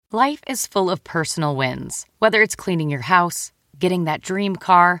Life is full of personal wins, whether it's cleaning your house, getting that dream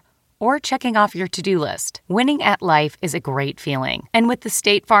car, or checking off your to-do list. Winning at life is a great feeling. And with the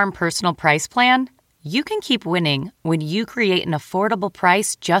State Farm Personal Price Plan, you can keep winning when you create an affordable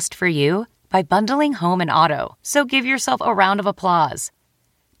price just for you by bundling home and auto. So give yourself a round of applause.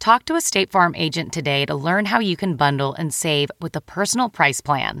 Talk to a State Farm agent today to learn how you can bundle and save with the Personal Price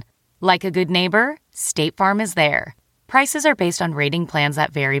Plan. Like a good neighbor, State Farm is there. Prices are based on rating plans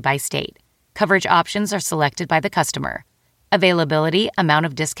that vary by state. Coverage options are selected by the customer. Availability, amount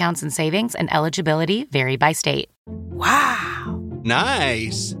of discounts and savings, and eligibility vary by state. Wow.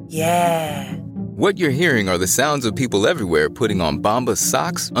 Nice. Yeah. What you're hearing are the sounds of people everywhere putting on Bombas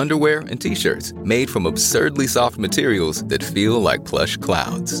socks, underwear, and T-shirts made from absurdly soft materials that feel like plush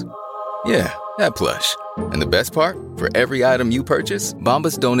clouds. Yeah, that plush. And the best part? For every item you purchase,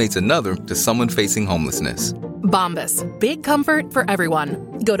 Bombas donates another to someone facing homelessness. Bombas. Big comfort for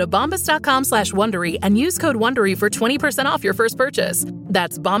everyone. Go to bombas.com/Wondery and use code Wondery for 20% off your first purchase.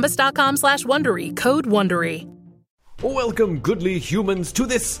 That's bombas.com/Wondery. Code Wondery. Welcome, goodly humans, to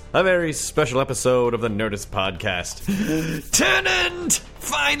this, a very special episode of the Nerdist Podcast. Tennant!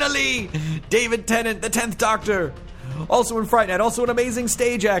 Finally! David Tennant, the 10th Doctor. Also in Fright Night, also an amazing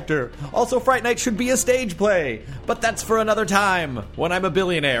stage actor. Also, Fright Night should be a stage play. But that's for another time, when I'm a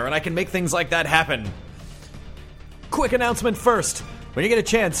billionaire and I can make things like that happen. Quick announcement first. When you get a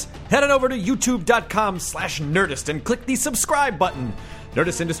chance, head on over to youtube.com/Nerdist and click the subscribe button.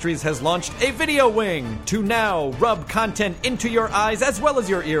 Nerdist Industries has launched a video wing to now rub content into your eyes as well as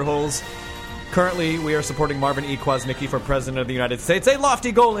your ear holes. Currently, we are supporting Marvin E. Kwasnicki for President of the United States. A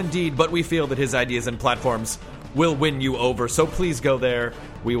lofty goal indeed, but we feel that his ideas and platforms will win you over, so please go there.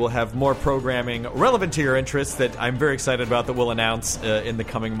 We will have more programming relevant to your interests that I'm very excited about that we'll announce in the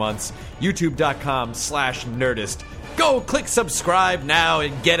coming months. youtube.com/Nerdist. Go click subscribe now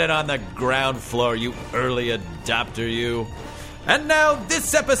and get it on the ground floor, you early adopter, you. And now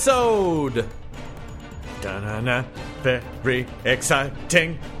this episode. Da-na-na, very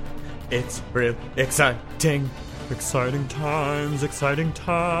exciting. It's real exciting. Exciting times, exciting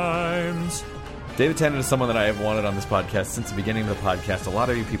times. David Tennant is someone that I have wanted on this podcast since the beginning of the podcast. A lot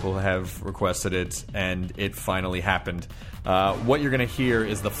of you people have requested it, and it finally happened. What you're going to hear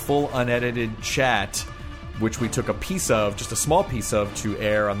is the full unedited chat, which we took a piece of, just a small piece of, to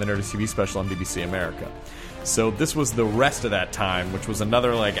air on the Nerdist TV special on BBC America. So this was the rest of that time, which was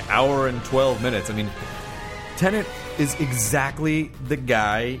another hour and 12 minutes. I mean, Tennant is exactly the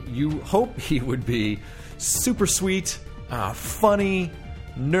guy you hope he would be. Super sweet, funny,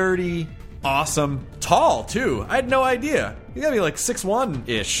 nerdy, awesome, tall too. I had no idea. He gotta be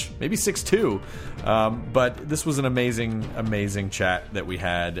 6'1"-ish, maybe 6'2". But this was an amazing chat that we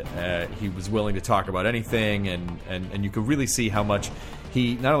had. He was willing to talk about anything, and you could really see how much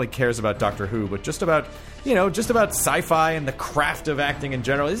he not only cares about Doctor Who, but just about sci-fi and the craft of acting in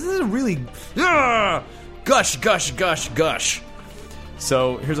general. This is a really gush.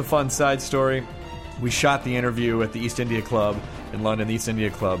 So here's a fun side story. We shot the interview at the East India Club in London. The East India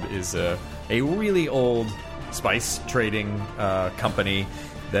Club is a really old spice trading company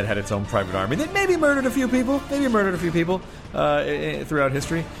that had its own private army that maybe murdered a few people throughout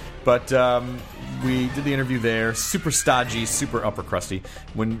history. But we did the interview there, super stodgy, super upper crusty.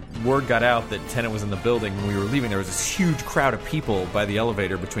 When word got out that Tennant was in the building, when we were leaving, there was this huge crowd of people by the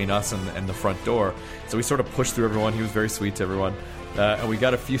elevator between us and the front door. So we sort of pushed through everyone. He was very sweet to everyone. And we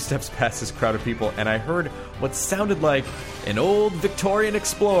got a few steps past this crowd of people, and I heard what sounded like an old Victorian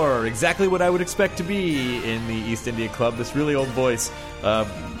explorer, exactly what I would expect to be in the East India Club. This really old voice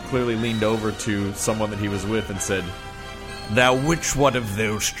clearly leaned over to someone that he was with and said, "Now, which one of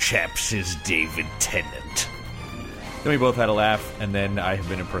those chaps is David Tennant?" Then we both had a laugh, and then I have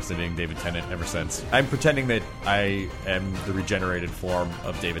been impersonating David Tennant ever since. I'm pretending that I am the regenerated form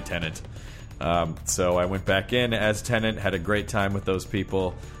of David Tennant. So I went back in as Tennant, had a great time with those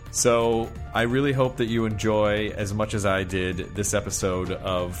people. So I really hope that you enjoy as much as I did this episode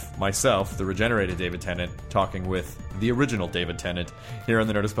of myself, the regenerated David Tennant, talking with the original David Tennant here on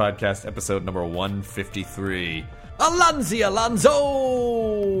the Nerdist Podcast, episode number 153. Alonzo!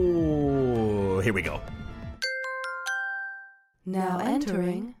 Here we go. Now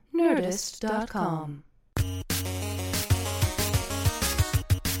entering Nerdist.com.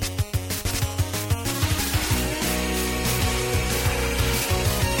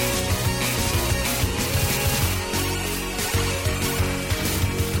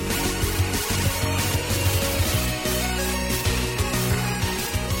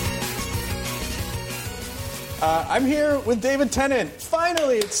 I'm here with David Tennant.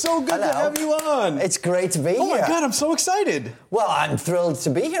 finally! It's so good to Hello. have you on. It's great to be Oh here. my God, I'm so excited. Well, I'm thrilled to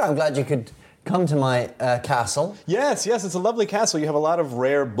be here. I'm glad you could come to my castle. Yes, it's a lovely castle. You have a lot of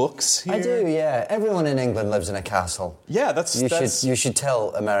rare books here. I do, yeah. Everyone in England lives in a castle. Yeah, You should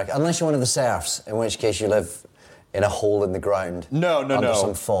tell America, unless you're one of the serfs, in which case you live in a hole in the ground. No. Under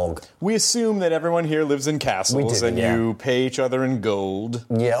some fog. We assume that everyone here lives in castles, We do, and yeah. you pay each other in gold.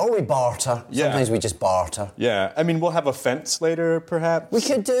 Yeah, or we barter. Yeah. Sometimes we just barter. Yeah, I mean, we'll have a fence later, perhaps. We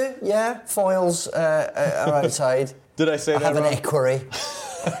could do, yeah. Foils are outside. Did I say I that have wrong? an equerry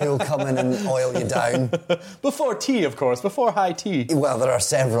who'll come in and oil you down. Before tea, of course. Before high tea. Well, there are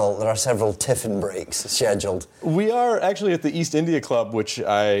several tiffin breaks scheduled. We are actually at the East India Club, which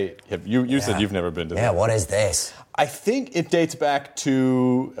I have. You said you've never been to. Yeah, that. what is this? I think it dates back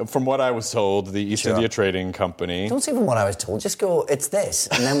to, from what I was told, the East Sure. India Trading Company. Don't say from what I was told. Just go, it's this.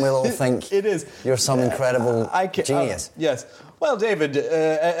 And then we'll all think It is. you're some incredible genius. Yes. Well, David,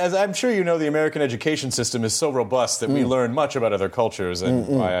 as I'm sure you know, the American education system is so robust that we learn much about other cultures, and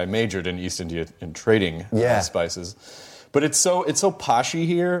why I majored in East India in trading spices. But it's so poshy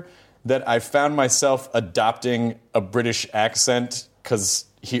here that I found myself adopting a British accent because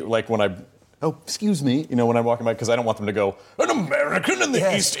when I. Oh, excuse me. When I'm walking by, because I don't want them to go, an American in the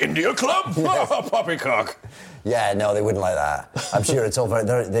Yes. East India Club? Poppycock. Yeah, no, they wouldn't like that. I'm sure it's all very...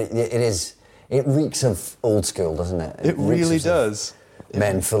 It reeks of old school, doesn't it? It really reeks of does.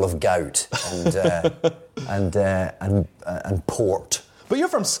 Men full of gout and port. But you're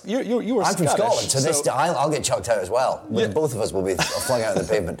from... You were I'm from Scottish, Scotland, so I'll get chucked out as well. Yeah. Both of us will be flung out on the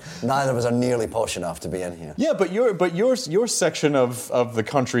pavement. Neither of us are nearly posh enough to be in here. Yeah, but your section of the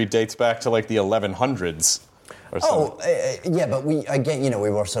country dates back to like the 1100s or something. Yeah, but we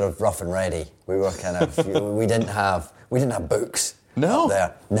were sort of rough and ready. We were kind of we didn't have books. No? Up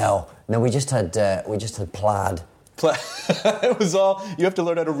there. No, we just had plaid. It was all... You have to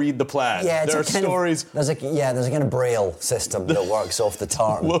learn how to read the plaid. Yeah, there are stories There's a kind of braille system that works off the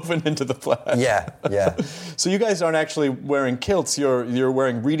tartan. woven into the plaid. Yeah. So you guys aren't actually wearing kilts. You're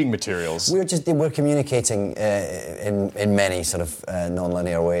wearing reading materials. We're communicating in many sort of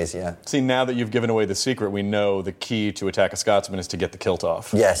non-linear ways. Yeah. See, now that you've given away the secret, we know the key to attack a Scotsman is to get the kilt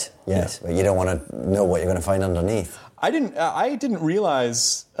off. Yes. But you don't want to know what you're going to find underneath. I didn't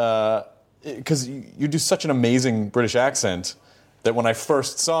realize, because you do such an amazing British accent, that when I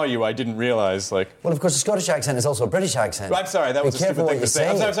first saw you, I didn't realize, like... Well, of course, the Scottish accent is also a British accent. I'm sorry, that was a stupid thing to say.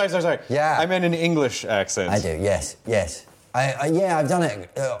 I'm sorry. Yeah. I meant an English accent. I do, yes. I've done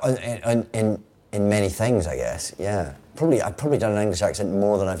it in many things, I guess, yeah. I've probably done an English accent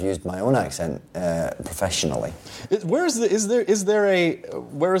more than I've used my own accent professionally. Where is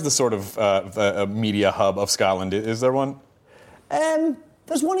the sort of a media hub of Scotland? Is there one?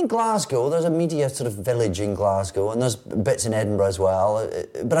 There's one in Glasgow. There's a media sort of village in Glasgow, and there's bits in Edinburgh as well.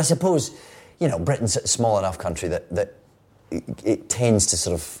 But I suppose, Britain's a small enough country that it tends to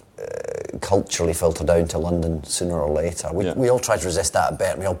sort of culturally filter down to London sooner or later. We all try to resist that a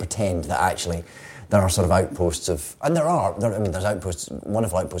bit. We all pretend that actually there are sort of outposts of... And there's outposts,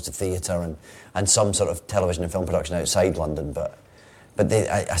 wonderful outposts of theatre and some sort of television and film production outside London, but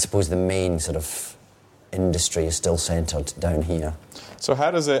I suppose the main sort of industry is still centred down here. So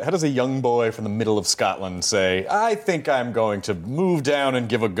how does a young boy from the middle of Scotland say, I think I'm going to move down and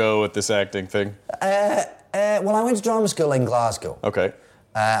give a go at this acting thing? Well, I went to drama school in Glasgow. Okay.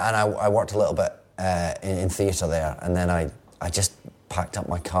 And I worked a little bit in theatre there, and then I just packed up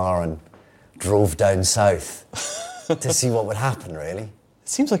my car and drove down south to see what would happen, really. It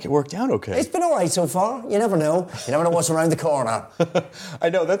seems like it worked out okay. It's been all right so far. You never know. You never know what's around the corner.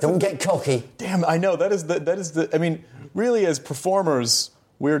 I know. Don't get cocky. Damn, I know. That is the... I mean, really, as performers,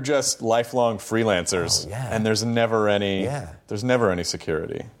 we're just lifelong freelancers. Oh, yeah. And there's never any... Yeah. There's never any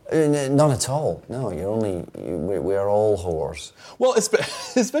security. None at all. No, we are all whores. Well,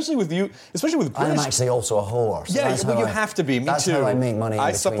 especially with you, especially with British... I'm actually also a whore. So Yeah, well, you have to be. Me that's too. How I make money.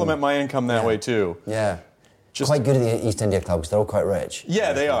 I supplement my income that way too. Yeah. Quite good at the East India Club because they're all quite rich.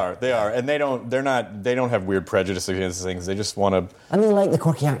 Yeah, they are, and they don't have weird prejudice against things. They just want to. And they like the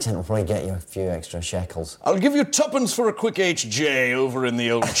quirky accent will probably get you a few extra shekels. I'll give you tuppence for a quick HJ over in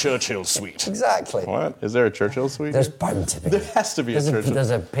the old Churchill suite. Exactly. What? Is there a Churchill suite? There's bound to be. There has to be a Churchill. There's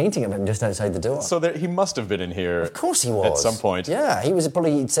a painting of him just outside the door. So he must have been in here. Of course he was. At some point. Yeah, he was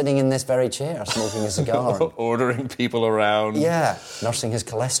probably sitting in this very chair, smoking a cigar. Ordering people around. Yeah, nursing his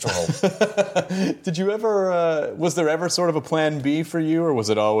cholesterol. Did you ever... was there ever sort of a plan B for you, or was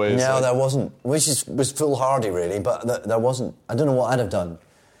it always... No, there wasn't. Which was foolhardy, really, but there wasn't. I don't know what I'd have done.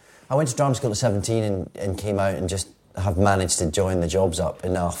 I went to drama school at 17 and came out and just have managed to join the jobs up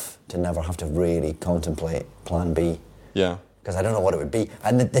enough to never have to really contemplate plan B. Yeah. because I don't know what it would be.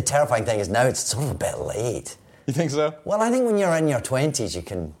 And the terrifying thing is now it's sort of a bit late. You think so? Well, I think when you're in your 20s, you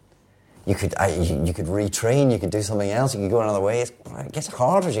could retrain, you could do something else, you could go another way. It gets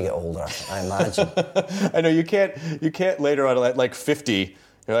harder as you get older, I imagine. I know you can't later on at like 50.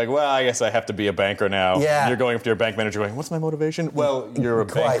 You're like, well, I guess I have to be a banker now. Yeah. And you're going up to your bank manager going, what's my motivation? Well, you're a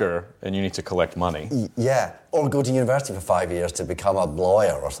banker and you need to collect money. Yeah. Or go to university for 5 years to become a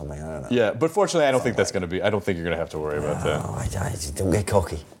lawyer or something. I don't know. Yeah, but fortunately, I don't think that's going to be. I don't think you're going to have to worry about that. No, I just don't get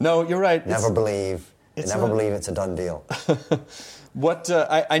cocky. No, you're right. Never believe it's a done deal. What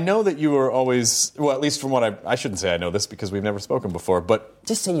I know that you were always, well, at least from what I shouldn't say I know this because we've never spoken before, but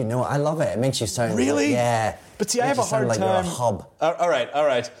just so you know, I love it. It makes you sound really, like, yeah. But see, I have a hard like time. You're a hub. All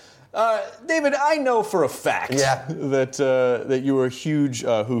right. David, I know for a fact that you were a huge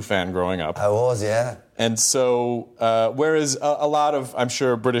Who fan growing up. I was, yeah. And so, whereas a lot of, I'm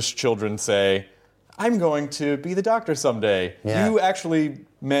sure, British children say, I'm going to be the Doctor someday. Yeah. You actually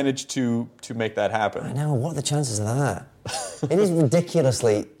managed to make that happen. I know. What are the chances of that? It is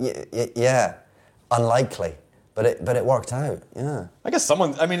ridiculously, unlikely. But it worked out, yeah. I guess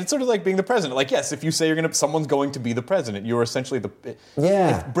it's sort of like being the president. Like, yes, if you say someone's going to be the president, you're essentially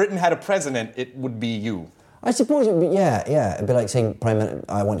if Britain had a president, it would be you. I suppose it would be, yeah. It'd be like saying,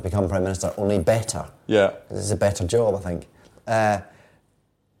 I want to become Prime Minister, only better. Yeah. This is a better job, I think.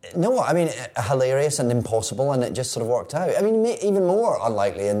 Hilarious and impossible, and it just sort of worked out. I mean, even more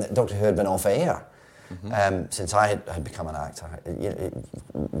unlikely, and Doctor Who had been off air. Mm-hmm. Since I had become an actor.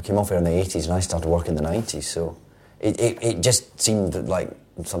 It came off air in the 80s and I started work in the 90s, so it just seemed like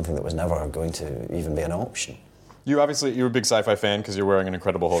something that was never going to even be an option. You're a big sci-fi fan because you're wearing an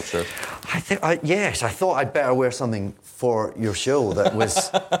Incredible Hulk shirt. Yes, I thought I'd better wear something for your show that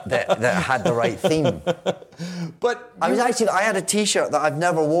was that had the right theme. But I had a T-shirt that I've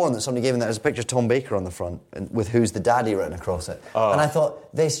never worn that somebody gave me that has a picture of Tom Baker on the front with "Who's the Daddy" written across it. Oh. And I thought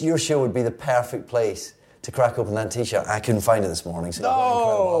your show would be the perfect place to crack open that T-shirt. I couldn't find it this morning, so I got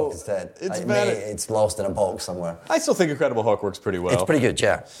Incredible Hulk instead. It's lost in a box somewhere. I still think Incredible Hulk works pretty well. It's pretty good,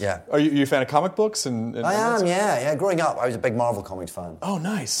 yeah. Are you a fan of comic books? I am, yeah. Growing up, I was a big Marvel Comics fan. Oh,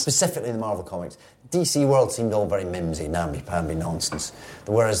 nice. Specifically the Marvel Comics. DC World seemed all very mimsy, namby-pamby nonsense.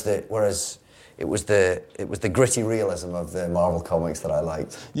 Whereas it was the gritty realism of the Marvel Comics that I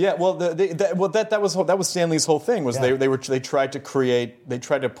liked. Yeah, well, that was Stan Lee's whole thing. Was they tried to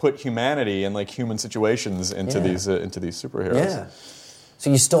put humanity and like human situations into these superheroes. Yeah. So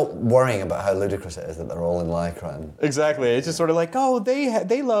you stop worrying about how ludicrous it is that they're all in Lycra. Exactly. It's just sort of like, oh,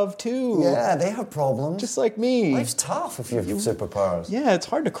 they love too. Yeah, they have problems. Just like me. Life's tough if you have superpowers. Yeah, it's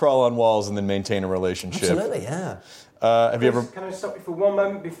hard to crawl on walls and then maintain a relationship. Absolutely, yeah. Have you ever? Can I stop you for one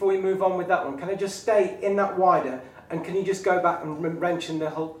moment before we move on with that one? Can I just stay in that wider, and can you just go back and mention the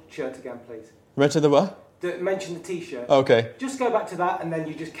Hulk shirt again, please? Mention the what? Mention the T-shirt. Okay. Just go back to that, and then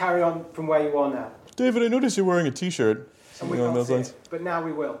you just carry on from where you are now. David, I noticed you're wearing a T-shirt. And we can't see it, but now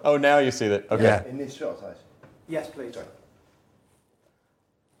we will. Oh, now you see that. Okay. Yeah. In this shot size? Yes, please.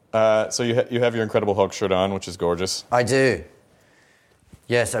 So you have your Incredible Hulk shirt on, which is gorgeous. I do.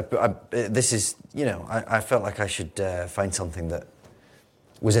 Yes, this is, I felt like I should find something that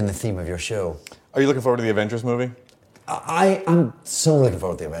was in the theme of your show. Are you looking forward to the Avengers movie? I am so looking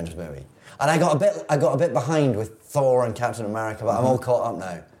forward to the Avengers movie. And I got a bit behind with Thor and Captain America, but I'm all caught up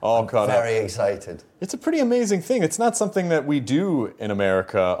now. All caught up. Very excited. It's a pretty amazing thing. It's not something that we do in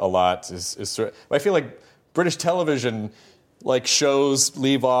America a lot. I feel like British television, like shows,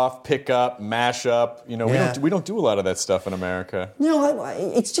 leave off, pick up, mash up. We don't do a lot of that stuff in America. No,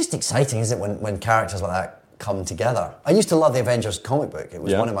 it's just exciting, isn't it, when characters like that come together. I used to love the Avengers comic book. It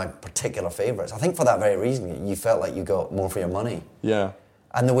was one of my particular favourites. I think for that very reason, you felt like you got more for your money. Yeah.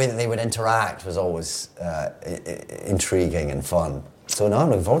 And the way that they would interact was always intriguing and fun. So now I'm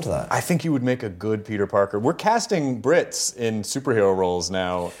looking forward to that. I think you would make a good Peter Parker. We're casting Brits in superhero roles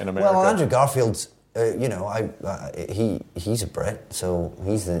now in America. Well, Andrew Garfield's, he's a Brit, so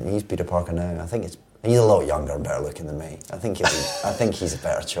he's Peter Parker now. I think he's a lot younger and better looking than me. I think he's a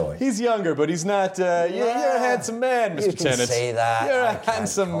better choice. He's younger, but he's not. You're a handsome man, Mr. Tennant. You can say that. You're a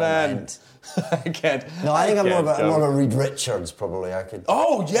handsome man. I can't. No, I think I'm more of a Reed Richards, probably. I could.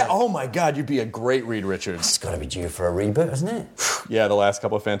 Oh, yeah. Oh, my God. You'd be a great Reed Richards. It's got to be due for a reboot, isn't it? Yeah, the last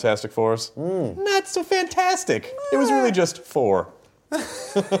couple of Fantastic Fours. Not so fantastic. It was really just 4. 2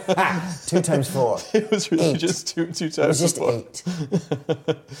 times 4. It was really 8. just two times 4. It was just 8.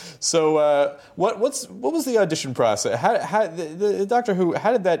 So, what was the audition process? How the Doctor Who?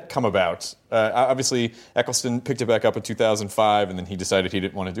 How did that come about? Obviously, Eccleston picked it back up in 2005, and then he decided he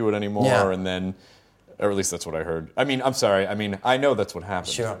didn't want to do it anymore. Yeah. And then, or at least that's what I heard. I mean, I'm sorry. I mean, I know that's what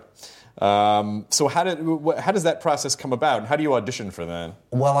happened. Sure. So how does that process come about? And how do you audition for that?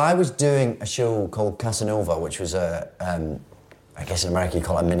 Well, I was doing a show called Casanova, which was I guess in America you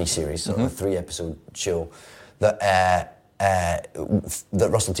call it a mini-series, sort of a 3-episode show that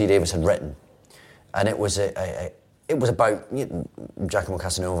Russell T Davies had written, and it was it was about Giacomo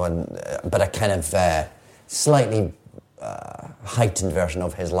Casanova, but a kind of slightly heightened version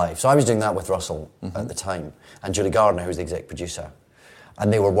of his life. So I was doing that with Russell at the time, and Julie Gardner, who was the exec producer.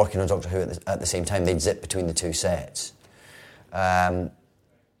 And they were working on Doctor Who at the same time. They'd zip between the two sets. And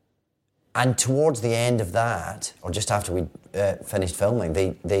towards the end of that, or just after we finished filming,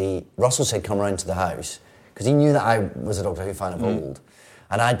 Russell said, come round to the house, because he knew that I was a Doctor Who fan of old.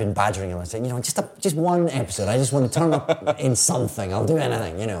 And I'd been badgering him. I said, just one episode. I just want to turn up in something. I'll do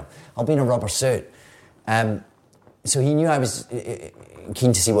anything, I'll be in a rubber suit. So he knew I was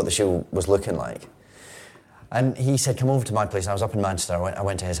keen to see what the show was looking like. And he said, come over to my place. I was up in Manchester. I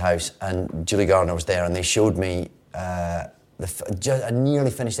went to his house, and Julie Gardner was there, and they showed me a nearly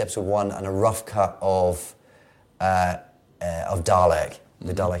finished episode 1 and a rough cut of Dalek,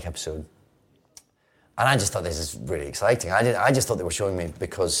 the Dalek episode. And I just thought, this is really exciting. I just thought they were showing me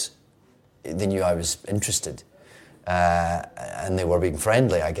because they knew I was interested. And they were being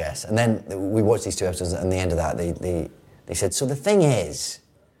friendly, I guess. And then we watched these 2 episodes, and at the end of that, they said, so the thing is,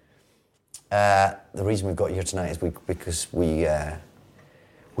 the reason we've got you here tonight is because we are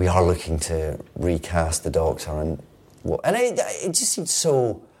looking to recast the Doctor, and it just seemed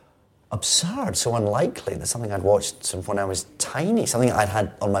so absurd, so unlikely. That's something I'd watched since when I was tiny, something I'd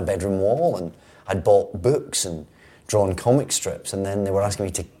had on my bedroom wall, and I'd bought books and drawn comic strips, and then they were asking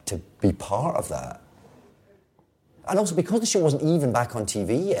me to be part of that. And also because the show wasn't even back on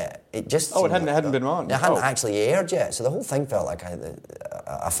TV yet, it just it hadn't been on. It hadn't actually aired yet, so the whole thing felt like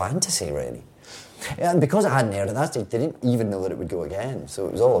a fantasy, really. And because it hadn't aired at that stage, they didn't even know that it would go again. So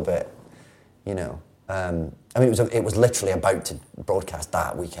it was all a bit, it was literally about to broadcast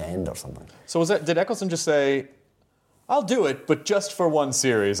that weekend or something. So did Eccleston just say, "I'll do it, but just for one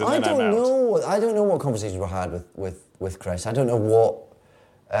series, and then I'm out"? I don't know what conversations were had with Chris. I don't know what.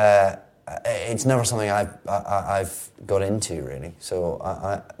 It's never something I've got into, really. So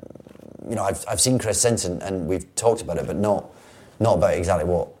I've seen Chris since, and we've talked about it, but not about exactly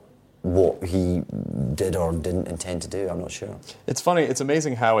what he did or didn't intend to do. I'm not sure. It's funny. It's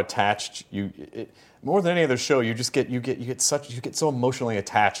amazing how attached more than any other show, you get so emotionally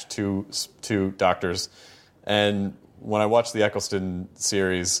attached to Doctors. And when I watched the Eccleston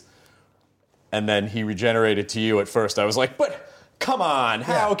series, and then he regenerated to you at first, I was like, but come on,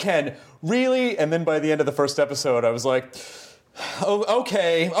 how can... Really? And then by the end of the first episode, I was like, oh,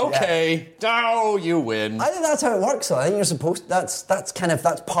 okay. Oh, you win. I think that's how it works, though. I think you're supposed... That's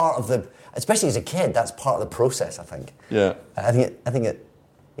part of the... Especially as a kid, that's part of the process, I think. Yeah. I think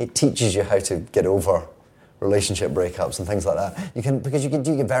it teaches you how to get over relationship breakups and things like that. Because you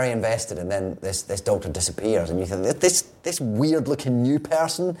get very invested, and then this Doctor disappears, and you think, this weird-looking new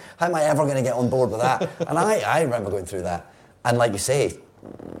person, how am I ever going to get on board with that? And I remember going through that. And like you say,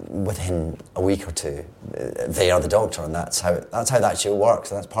 within a week or two, they are the Doctor, and that's how that show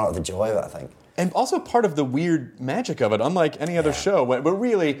works, and that's part of the joy of it, I think. And also part of the weird magic of it, unlike any other show, but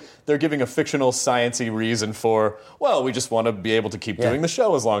really they're giving a fictional, science-y reason for, well, we just want to be able to keep doing the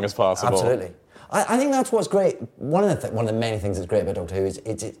show as long as possible. Absolutely. I think that's what's great. One of the many things that's great about Doctor Who is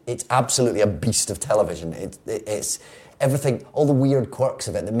it's absolutely a beast of television. It's everything, all the weird quirks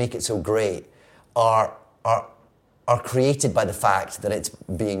of it that make it so great are created by the fact that it's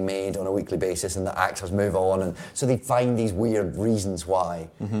being made on a weekly basis, and the actors move on, and so they find these weird reasons why.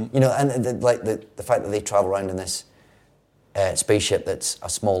 Mm-hmm. And the fact that they travel around in this spaceship that's a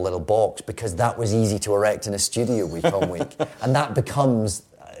small little box, because that was easy to erect in a studio week on week, and that becomes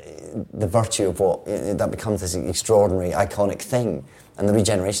the virtue of that becomes this extraordinary, iconic thing. And the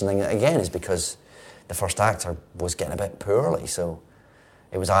regeneration thing, again, is because the first actor was getting a bit poorly, so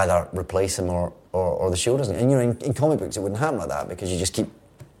it was either replace him or the show doesn't. And in comic books it wouldn't happen like that, because you just keep,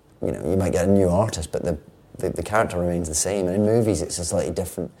 you might get a new artist, but the character remains the same. And in movies it's a slightly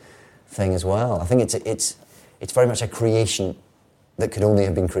different thing as well. I think it's very much a creation that could only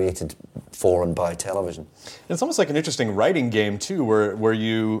have been created for and by television. It's almost like an interesting writing game too, where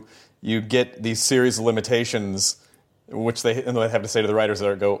you get these series of limitations, which they have to say to the writers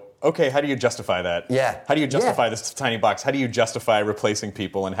that go, okay, how do you justify that? Yeah. How do you justify this tiny box? How do you justify replacing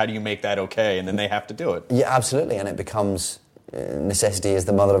people, and how do you make that okay? And then they have to do it. Yeah, absolutely, and it becomes necessity is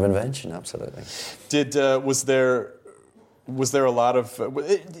the mother of invention. Absolutely. Was there a lot of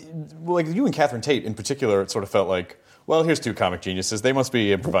like you and Catherine Tate in particular? It sort of felt like well, here's two comic geniuses. They must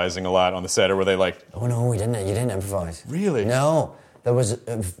be improvising a lot on the set, or were they like... Oh, no, you didn't improvise. Really? No. There was,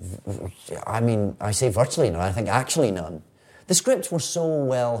 I say virtually none, I think actually none. The scripts were so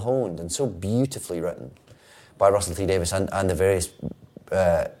well honed and so beautifully written by Russell T Davies and the various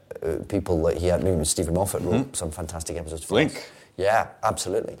people that he had. Maybe Stephen Moffat wrote some fantastic episodes for us. Yeah,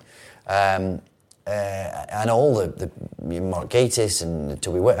 absolutely. And all the Mark Gatiss and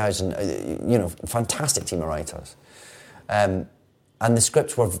Toby Whithouse and fantastic team of writers. And the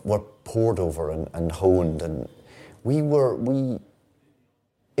scripts were pored over and honed, and it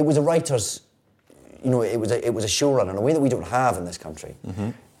was a writer's, it was a showrunner in a way that we don't have in this country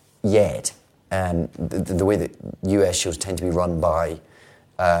yet. The way that US shows tend to be run by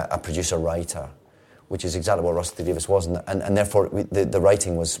a producer-writer, which is exactly what Russell T Davies was, and therefore the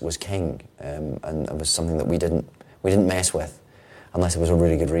writing was king, and it was something that we didn't mess with, unless there was a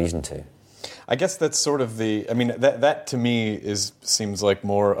really good reason to. I guess that's sort of that to me seems like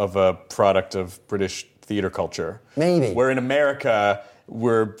more of a product of British theater culture. Maybe. Where in America, all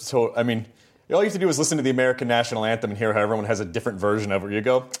you have to do is listen to the American national anthem and hear how everyone has a different version of it. You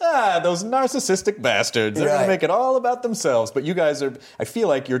go, those narcissistic bastards. They're going to make it all about themselves. But you guys I feel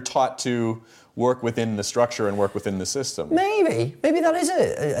like you're taught to work within the structure and work within the system. Maybe that is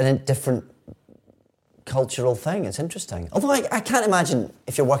a different cultural thing. It's interesting. Although I can't imagine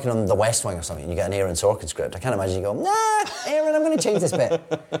if you're working on The West Wing or something and you get an Aaron Sorkin script, I can't imagine you go, Aaron, I'm going to change this bit.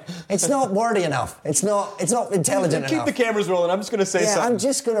 It's not wordy enough. It's not intelligent enough. Keep the cameras rolling. I'm just going to say something. I'm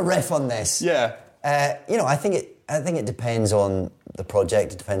just going to riff on this. Yeah. I think it depends on the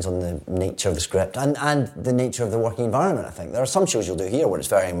project. It depends on the nature of the script and the nature of the working environment. I think there are some shows you'll do here where it's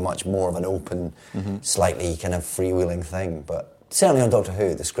very much more of an open, slightly kind of freewheeling thing. But certainly on Doctor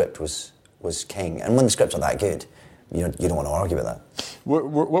Who, the script was king. And when the scripts are that good, you don't want to argue with that. What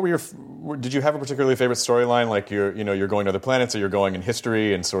were did you have a particularly favorite storyline? Like you're going to other planets, or you're going in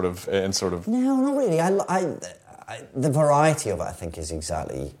history and sort of? No, not really. The variety of it, I think, is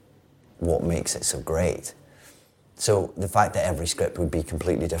exactly what makes it so great. So the fact that every script would be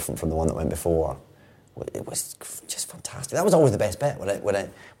completely different from the one that went before, it was just fantastic. That was always the best bit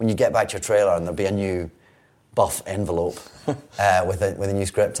when you get back to your trailer and there'll be a new buff envelope with a new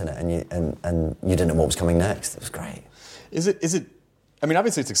script in it, and you didn't know what was coming next. It was great. Is it? I mean,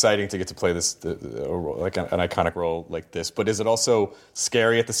 obviously, it's exciting to get to play this like an iconic role like this. But is it also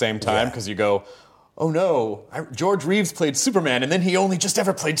scary at the same time? Because you go, oh no, George Reeves played Superman, and then he only just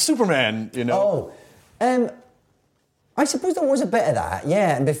ever played Superman. I suppose there was a bit of that,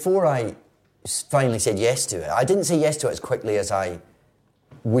 yeah. And before I finally said yes to it, I didn't say yes to it as quickly as I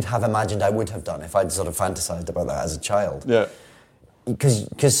would have imagined I would have done if I'd sort of fantasized about that as a child. Yeah.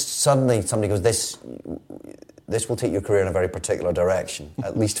 Because suddenly somebody goes, this will take your career in a very particular direction,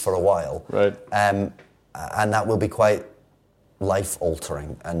 at least for a while. Right. And that will be quite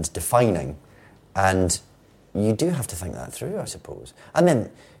life-altering and defining. And you do have to think that through, I suppose. And then,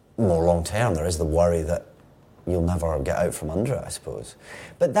 more long-term, there is the worry that you'll never get out from under it, I suppose.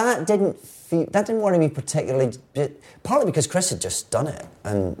 But that didn't worry me particularly, partly because Chris had just done it.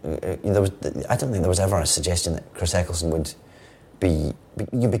 And I don't think there was ever a suggestion that Chris Eccleston would be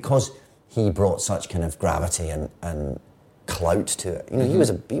because he brought such kind of gravity and clout to it. He was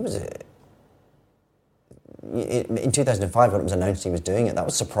in 2005 when it was announced he was doing it, that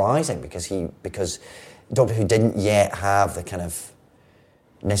was surprising because Doctor Who didn't yet have the kind of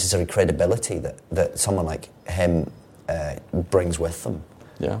necessary credibility that someone like him brings with them.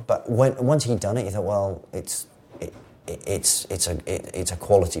 Yeah. But once he'd done it, you thought, well, it's a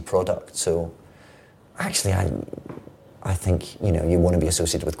quality product. So actually, I think you want to be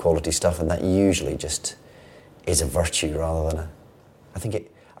associated with quality stuff, and that usually just is a virtue rather than I think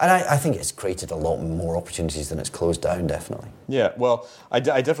it's created a lot more opportunities than it's closed down, definitely. Yeah, well, I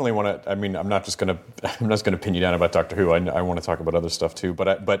definitely want to. I mean, I'm not just going to pin you down about Doctor Who. I want to talk about other stuff too.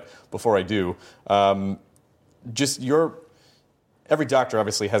 But before I do, every Doctor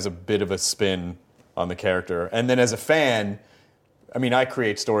obviously has a bit of a spin on the character, and then as a fan, I mean, I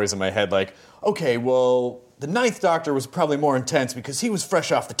create stories in my head like, okay, well, the 9th Doctor was probably more intense because he was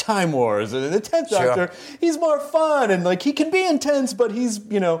fresh off the Time Wars. And the 10th Doctor, he's more fun, and like he can be intense, but he's,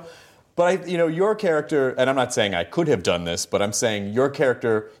 but your character, and I'm not saying I could have done this, but I'm saying your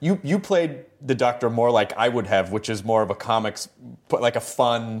character, you played the Doctor more like I would have, which is more of a comics, like a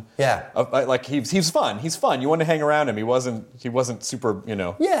fun, like he's fun. He's fun. You want to hang around him. He wasn't super,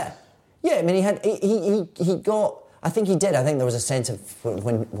 Yeah. I mean, he got. I think he did. I think there was a sense of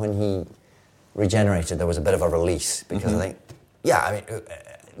when he regenerated, there was a bit of a release because I think,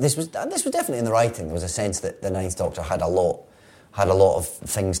 this was definitely in the writing. There was a sense that the 9th Doctor had a lot had a lot of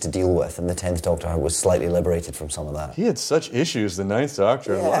things to deal with, and the 10th Doctor was slightly liberated from some of that. He had such issues, the 9th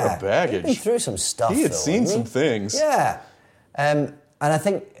Doctor, a lot of baggage. He'd been through some stuff, He had seen some things. Yeah. And I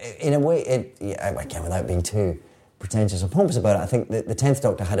think, in a way, again, without being too pretentious or pompous about it, I think the 10th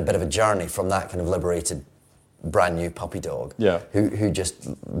Doctor had a bit of a journey from that kind of liberated, brand new puppy dog who just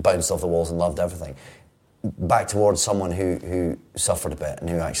bounced off the walls and loved everything, back towards someone who suffered a bit and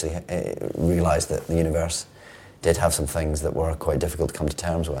who actually realised that the universe did have some things that were quite difficult to come to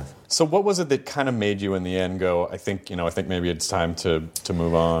terms with. So what was it that kind of made you in the end go, I think maybe it's time to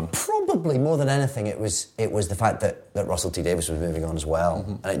move on? Probably more than anything, it was the fact that Russell T Davies was moving on as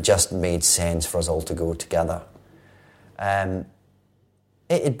well, and it just made sense for us all to go together.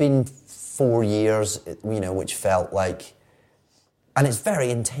 It had been 4 years, which felt like, and it's very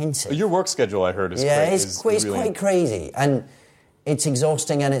intensive. Your work schedule, I heard, is it's really quite crazy, and it's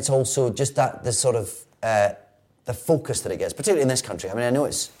exhausting, and it's also just the sort of the focus that it gets, particularly in this country. I mean, I know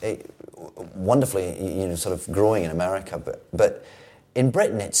it's wonderfully, sort of growing in America, but in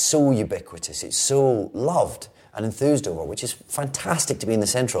Britain it's so ubiquitous, it's so loved and enthused over, which is fantastic to be in the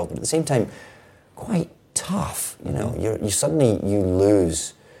centre of, but at the same time, quite tough. You suddenly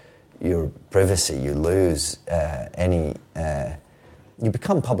lose your privacy, you lose you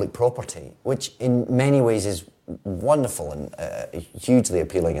become public property, which in many ways is wonderful and hugely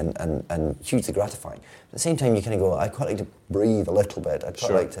appealing and hugely gratifying. At the same time, you kind of go, I'd quite like to breathe a little bit. I'd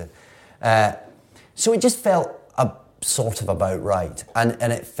quite like to... so it just felt sort of about right.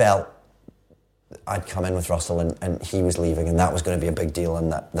 And it felt I'd come in with Russell and he was leaving, and that was going to be a big deal,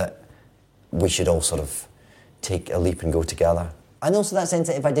 and that we should all sort of take a leap and go together. And also that sense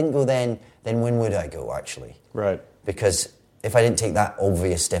that if I didn't go then when would I go, actually? Right. Because if I didn't take that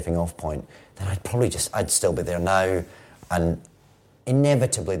obvious stepping off point, then I'd still be there now, and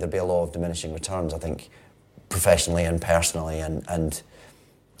inevitably there'd be a law of diminishing returns, I think, professionally and personally, and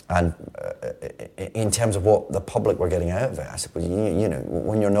in terms of what the public were getting out of it. I suppose,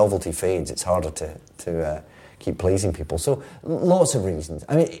 when your novelty fades, it's harder to keep pleasing people. So lots of reasons.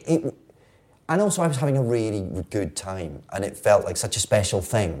 I mean, and also I was having a really good time, and it felt like such a special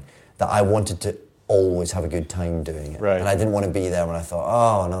thing that I wanted to always have a good time doing it. Right. And I didn't want to be there when I thought,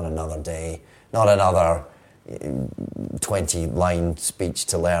 oh, not another day, not another 20-line speech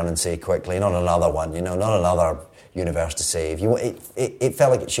to learn and say quickly, not another one, not another universe to save. It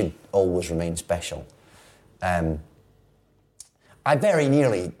felt like it should always remain special. I very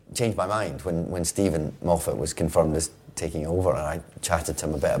nearly changed my mind when Stephen Moffat was confirmed as taking over, and I chatted to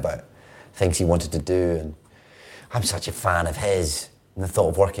him a bit about things he wanted to do, and I'm such a fan of his, and the thought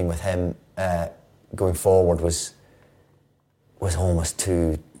of working with him going forward was almost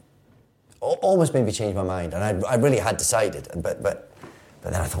made me change my mind, and I really had decided, but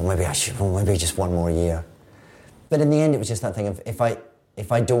then I thought maybe just one more year. But in the end, it was just that thing of if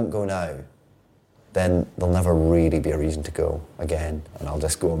I don't go now, then there'll never really be a reason to go again, and I'll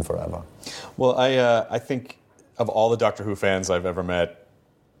just go on forever. Well, I think of all the Doctor Who fans I've ever met,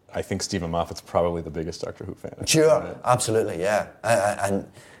 I think Stephen Moffat's probably the biggest Doctor Who fan. Sure, absolutely, yeah.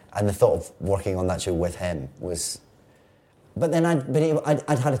 And the thought of working on that show with him was... But then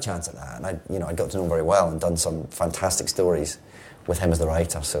I'd had a chance at that, and I'd got to know him very well and done some fantastic stories with him as the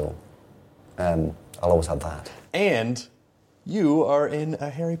writer, so I'll always have that. And you are in a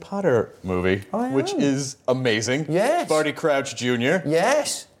Harry Potter movie, which is amazing. Yes. Barty Crouch Jr.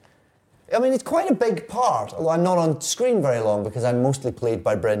 Yes. I mean, it's quite a big part, although I'm not on screen very long because I'm mostly played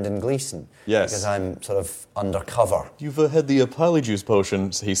by Brendan Gleeson. Yes. Because I'm sort of undercover. You've had the Polyjuice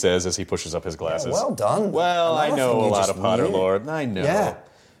potion, he says as he pushes up his glasses. Yeah, well done. Well, I know a lot of Potter lore. I know. Yeah.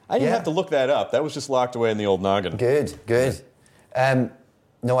 I didn't have to look that up. That was just locked away in the old noggin. Good.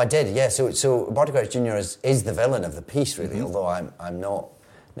 No, I did, yeah. So Barty Crouch Jr. is the villain of the piece, really, although I'm not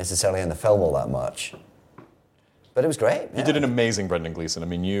necessarily in the film all that much. But it was great. You did an amazing Brendan Gleeson. I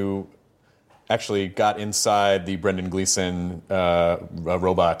mean, you actually got inside the Brendan Gleeson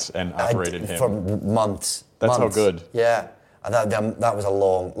robot and operated him. For months. That's how good. Yeah. And that was a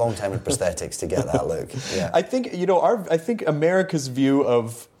long time with prosthetics to get that look. Yeah. I think, I think America's view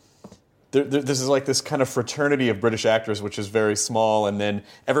of... this is like this kind of fraternity of British actors, which is very small, and then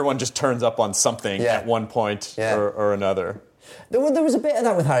everyone just turns up on something at one point or another. There was a bit of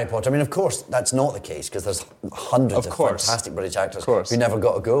that with Harry Potter. I mean, of course, that's not the case, because there's hundreds of fantastic British actors who never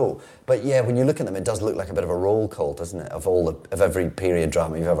got to go. But yeah, when you look at them, it does look like a bit of a roll call, doesn't it, of every period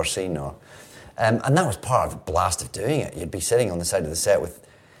drama you've ever seen. And that was part of the blast of doing it. You'd be sitting on the side of the set with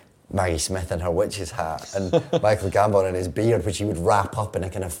Maggie Smith in her witch's hat and Michael Gambon in his beard, which he would wrap up in a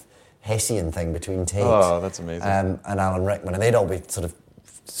kind of Hessian thing between takes. Oh, that's amazing. And Alan Rickman, and they'd all be sort of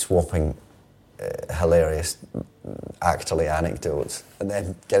swapping hilarious actorly anecdotes, and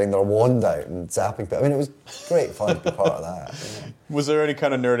then getting their wand out and zapping people. I mean, it was great fun to be part of that. Yeah. Was there any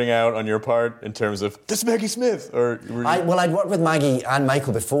kind of nerding out on your part in terms of, this is Maggie Smith? Or I'd worked with Maggie and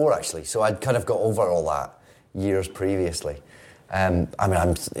Michael before, actually, so I'd kind of got over all that years previously. I mean,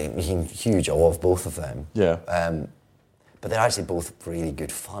 I'm in huge awe of both of them. Yeah. But they're actually both really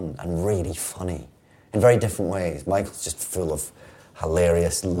good fun and really funny in very different ways. Michael's just full of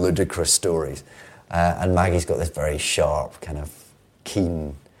hilarious, ludicrous stories. And Maggie's got this very sharp, kind of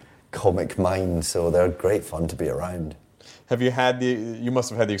keen, comic mind, so they're great fun to be around. Have you had you must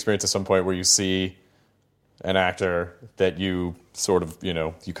have had the experience at some point where you see an actor that you sort of,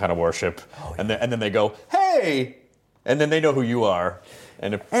 you kind of worship, and then they go, hey! And then they know who you are.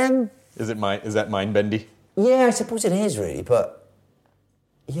 And is that mind-bendy? Yeah, I suppose it is, really, but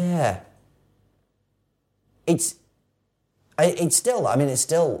yeah. It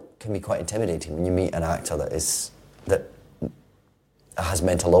still can be quite intimidating when you meet an actor that has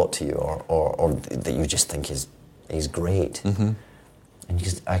meant a lot to you, or that you just think is great. Mm-hmm.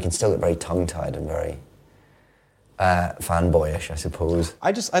 And I can still get very tongue-tied and very fanboyish, I suppose.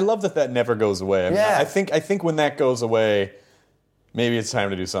 I love that never goes away. I think when that goes away, maybe it's time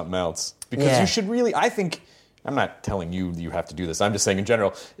to do something else, because you should really. I'm not telling you have to do this. I'm just saying in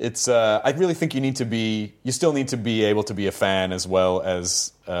general, it's. I really think you still need to be able to be a fan as well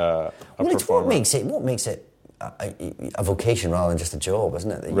as a performer. It's what makes it a vocation rather than just a job,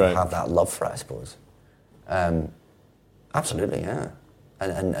 isn't it? That you have that love for it, I suppose. Absolutely, yeah,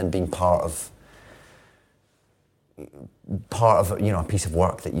 and being part of a piece of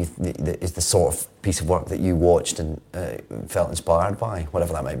work that is the sort of piece of work that you watched and felt inspired by,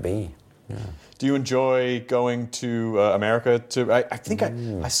 whatever that might be. Yeah. Do you enjoy going to America? I think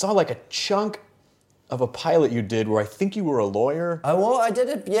I saw like a chunk of a pilot you did where I think you were a lawyer. I did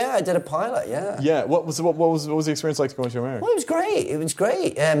it. Yeah, I did a pilot. Yeah. Yeah. What was the experience like going to America? Well, it was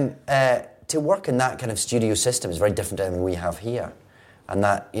great. To work in that kind of studio system is very different than we have here, and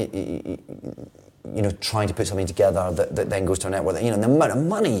that trying to put something together that then goes to a network. The amount of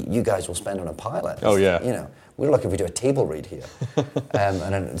money you guys will spend on a pilot. Oh yeah. We're lucky if we do a table read here, and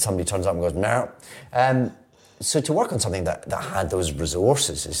then somebody turns up and goes no. So to work on something that had those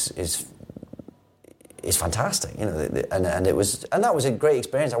resources is fantastic. And that was a great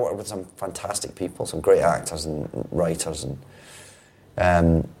experience. I worked with some fantastic people, some great actors and writers,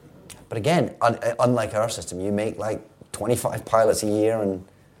 and but again, unlike our system, you make like 25 pilots a year and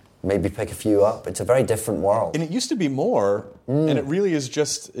maybe pick a few up. It's a very different world. And it used to be more, and it really is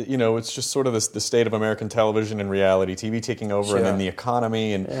just, it's just sort of the state of American television and reality TV taking over, and then the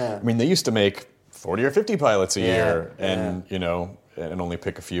economy. And I mean, they used to make 40 or 50 pilots a year, and and only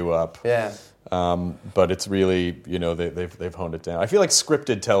pick a few up. Yeah. But it's really, they've honed it down. I feel like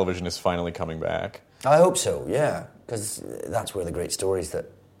scripted television is finally coming back. I hope so, yeah, because that's where the great stories that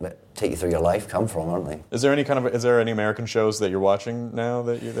take you through your life come from, aren't they? Is there any American shows that you're watching now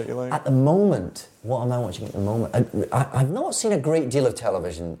that you like? At the moment, what am I watching at the moment? I've not seen a great deal of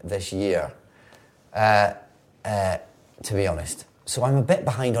television this year, to be honest. So I'm a bit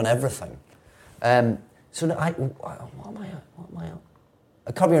behind on everything. What am I on?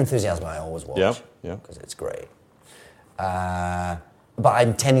 Curb Your Enthusiasm I always watch. Yeah. Because it's great. But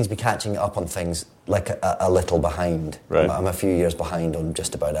I'm tending to be catching up on things like a little behind. Right. I'm a few years behind on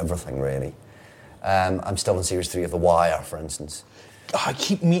just about everything, really. I'm still in series 3 of The Wire, for instance.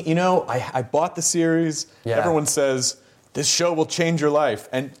 I bought the series. Yeah. Everyone says, this show will change your life.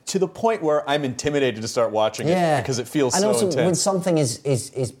 And to the point where I'm intimidated to start watching it because it feels so intense. And also, when something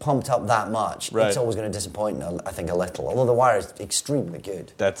is pumped up that much, it's always going to disappoint, I think, a little. Although The Wire is extremely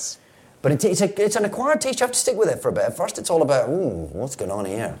good. But it's an acquired taste. You have to stick with it for a bit. At first, it's all about, what's going on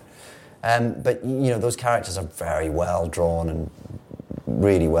here? But, those characters are very well drawn and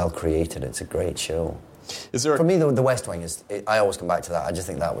really well created. It's a great show. For me, The West Wing I always come back to that. I just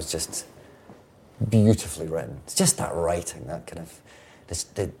think that was just beautifully written. It's just that writing, that kind of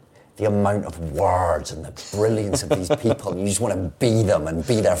the amount of words and the brilliance of these people. You just want to be them and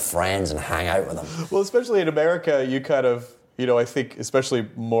be their friends and hang out with them. Well, especially in America, you kind of, I think especially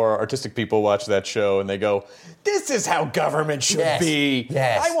more artistic people watch that show and they go, this is how government should be.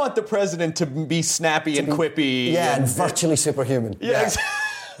 Yes. I want the president to be snappy and quippy. Yeah, and virtually superhuman. Yeah.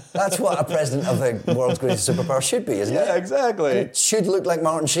 That's what a president of the world's greatest superpower should be, isn't it? Yeah, exactly. And it should look like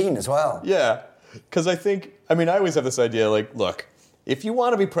Martin Sheen as well. Yeah, because I always have this idea, like, look, if you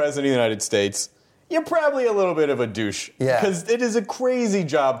want to be president of the United States, you're probably a little bit of a douche. Yeah. Because it is a crazy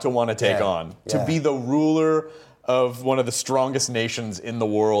job to want to take on. To be the ruler of one of the strongest nations in the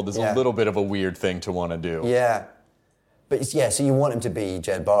world is a little bit of a weird thing to want to do. Yeah. But so you want him to be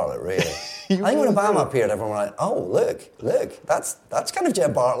Jed Bartlett, really? I think when Obama appeared, everyone was like, "Oh, look, that's kind of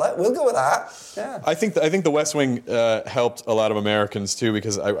Jed Bartlett. We'll go with that." Yeah. I think The West Wing helped a lot of Americans too,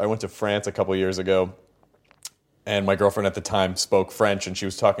 because I went to France a couple years ago, and my girlfriend at the time spoke French, and she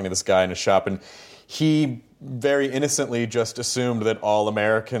was talking to this guy in a shop, and he very innocently just assumed that all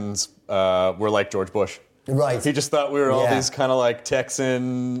Americans were like George Bush. Right. He just thought we were all these kind of like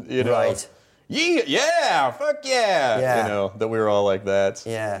Texan, Right. Yeah, fuck yeah. That we were all like that.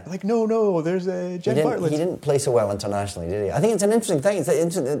 Yeah. Like, no, there's a Jed Bartlett. He didn't play so well internationally, did he? I think it's an interesting thing.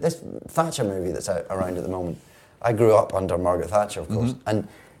 This Thatcher movie that's out around at the moment. I grew up under Margaret Thatcher, of course, and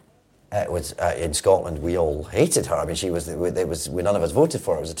it was in Scotland. We all hated her. I mean, none of us voted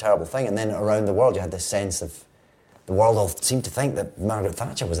for her. It was a terrible thing. And then around the world, you had this sense of the world all seemed to think that Margaret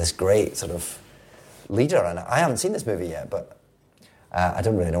Thatcher was this great sort of leader. And I haven't seen this movie yet, but I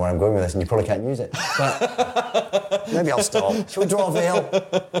don't really know where I'm going with this, and you probably can't use it. But maybe I'll stop. Shall we draw a veil?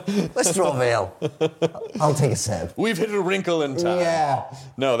 Let's draw a veil. I'll take a sip. We've hit a wrinkle in time. Yeah.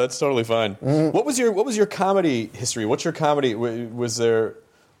 No, that's totally fine. What was your comedy history? What's your comedy? Were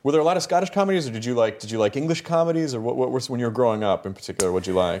there a lot of Scottish comedies, or did you like English comedies, or what was when you were growing up in particular? What'd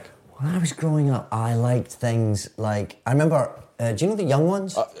you like? When I was growing up, I liked things like, I remember. Do you know The Young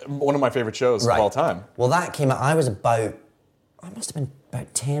Ones? One of my favorite shows of all time. Well, that came out. I must have been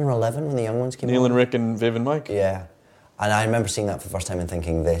about 10 or 11 when The Young Ones came out. Neil and Rick and Viv and Mike. Yeah. And I remember seeing that for the first time and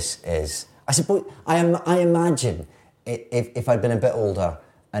thinking, this is... I suppose... I imagine if I'd been a bit older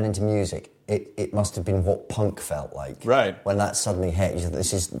and into music, it must have been what punk felt like. Right. When that suddenly hit.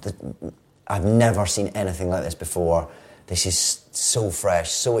 I've never seen anything like this before. This is so fresh,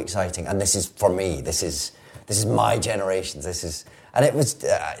 so exciting. And this is, for me, this is my generation. And it was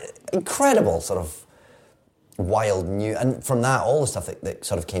incredible, sort of wild new, and from that, all the stuff that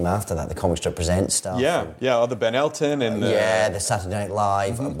sort of came after that, the Comic Strip Presents stuff. All the Ben Elton and the Saturday Night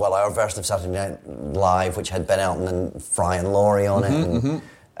Live. Well, our version of Saturday Night Live, which had Ben Elton and Fry and Laurie on it,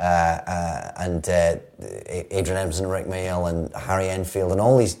 and Adrian Edmondson and Rick Mayall and Harry Enfield and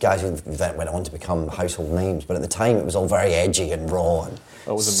all these guys who then went on to become household names. But at the time, it was all very edgy and raw and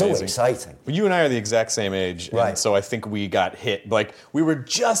it was so amazing. Exciting. But you and I are the exact same age, right? And so I think we got hit. Like we were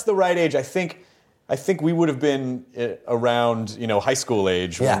just the right age. I think we would have been around, high school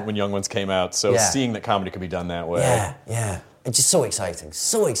age when Young Ones came out. So seeing that comedy could be done that way. Yeah. It's just so exciting.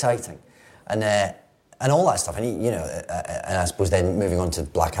 And all that stuff. And, and I suppose then moving on to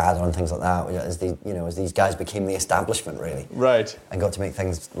Blackadder and things like that, as these guys became the establishment, really. Right. And got to make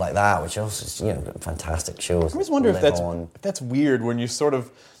things like that, which also, fantastic shows. I always wonder if that's weird when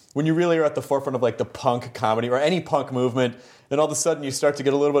you really are at the forefront of like the punk comedy or any punk movement, then all of a sudden you start to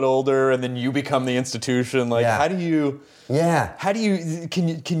get a little bit older and then you become the institution. Like, how do you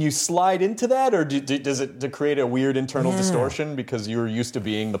can you slide into that, or does it create a weird internal distortion because you're used to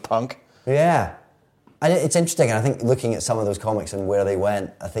being the punk? Yeah. And it's interesting, and I think looking at some of those comics and where they went,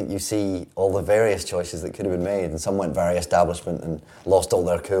 I think you see all the various choices that could have been made, and some went very establishment and lost all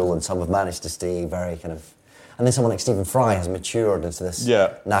their cool, and some have managed to stay very kind of... And then someone like Stephen Fry has matured into this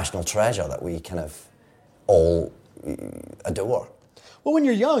national treasure that we kind of all adore. Well, when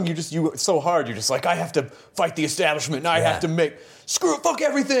you're young, it's so hard. You're just like, I have to fight the establishment, and I have to fuck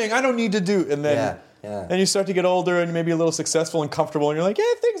everything, I don't need to do... And then... And you start to get older and maybe a little successful and comfortable, and you're like,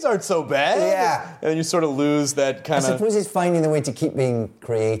 things aren't so bad. Yeah. And then you sort of lose that kind of... I suppose it's finding the way to keep being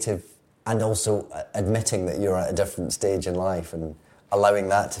creative and also admitting that you're at a different stage in life and allowing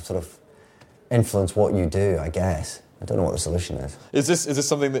that to sort of influence what you do, I guess. I don't know what the solution is. Is this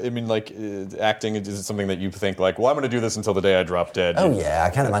something that, acting, is it something that you think like, well, I'm going to do this until the day I drop dead? Oh, yeah.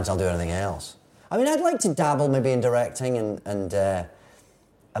 I can't imagine I'll do anything else. I mean, I'd like to dabble maybe in directing and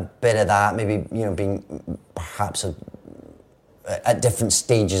a bit of that, maybe, being perhaps at different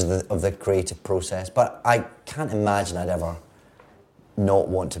stages of the creative process. But I can't imagine I'd ever not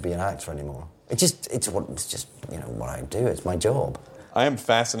want to be an actor anymore. It's just what I do. It's my job. I am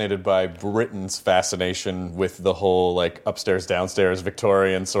fascinated by Britain's fascination with the whole like upstairs downstairs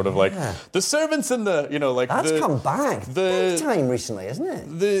Victorian sort of like the servants and the that's come back big time recently, isn't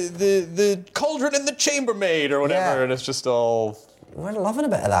it? The cauldron and the chambermaid or whatever, and it's just all. We're loving a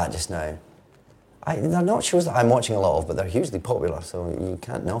bit of that just now. They're not shows that I'm watching a lot of, but they're hugely popular, so you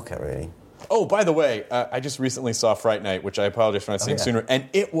can't knock it, really. Oh, by the way, I just recently saw Fright Night, which I apologize for not seeing sooner, and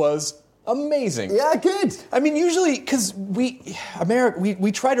it was amazing. Yeah, good. I mean, usually, because we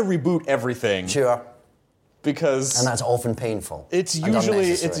try to reboot everything. Sure. Because... And that's often painful. It's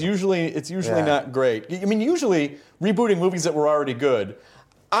usually not great. I mean, usually, rebooting movies that were already good...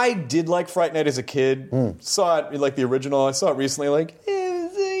 I did like Fright Night as a kid. Saw it like the original. I saw it recently. Like,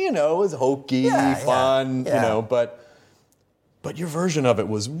 it was hokey, fun, but But your version of it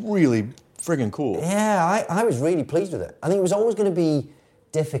was really friggin' cool. Yeah, I was really pleased with it. I think it was always going to be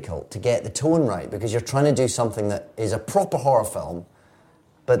difficult to get the tone right because you're trying to do something that is a proper horror film,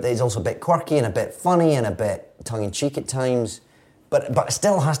 but is also a bit quirky and a bit funny and a bit tongue-in-cheek at times, but it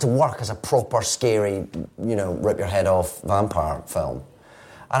still has to work as a proper, scary, rip your head off vampire film.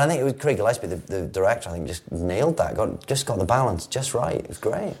 And I think it was Craig Gillespie, the director, I think just nailed that, got the balance just right. It was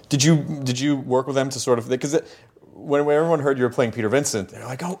great. Did you work with them to sort of... Because when everyone heard you were playing Peter Vincent, they're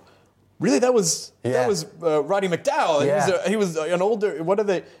like, oh, really? That was Roddy McDowall. Yeah. He was an older... What are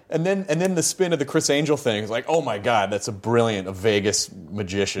they... And then the spin of the Chris Angel thing is like, oh my God, that's a Vegas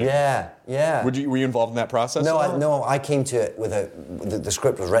magician. Yeah. Were you involved in that process? No, I came to it with the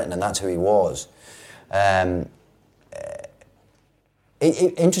script was written and that's who he was.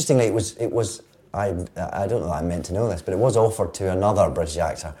 Interestingly, it was. I don't know that I meant to know this, but it was offered to another British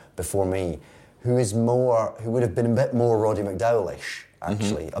actor before me, who would have been a bit more Roddy McDowall-ish,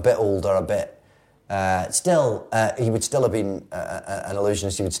 actually, a bit older, a bit. He would still have been an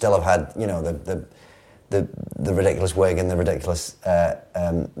illusionist. He would still have had, the ridiculous wig and the ridiculous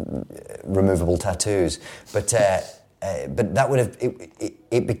removable tattoos. But that would have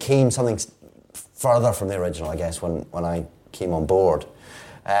it became something further from the original, I guess, when I came on board.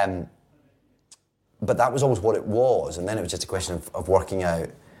 But that was always what it was, and then it was just a question of working out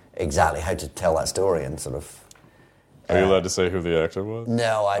exactly how to tell that story and sort of... Are you allowed to say who the actor was?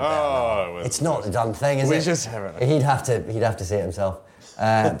 No, I don't. It's not a done thing, is it? We just haven't. He'd have to say it himself.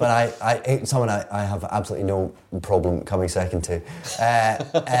 But it's someone I have absolutely no problem coming second to.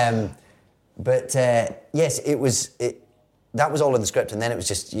 Yes, it was... That was all in the script, and then it was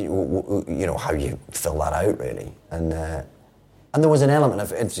just how you fill that out, really. And there was an element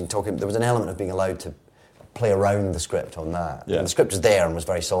of interesting talking. There was an element of being allowed to play around the script on that. Yeah. And the script was there and was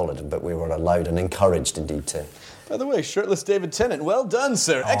very solid, but we were allowed and encouraged indeed to. By the way, shirtless David Tennant, well done,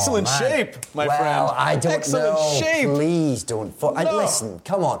 sir. Excellent shape, my friend. Well, I don't Excellent know. Shape. Please don't. Listen,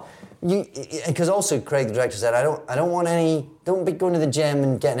 come on. Because also Craig, the director, said, I don't want any. Don't be going to the gym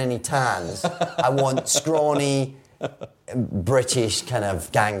and getting any tans. I want scrawny, British kind of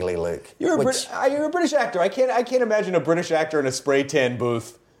gangly look. You're a British actor. I can't imagine a British actor in a spray tan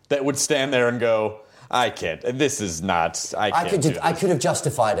booth that would stand there and go, I can't. This is not. I could have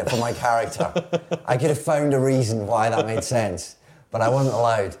justified it for my character. I could have found a reason why that made sense, but I wasn't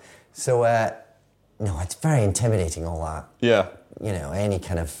allowed. So no, it's very intimidating, all that. Yeah. Any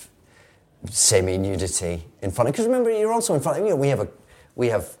kind of semi-nudity in front of. Because remember, you're also in front of. We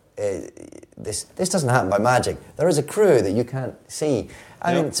have. This doesn't happen by magic. There is a crew that you can't see.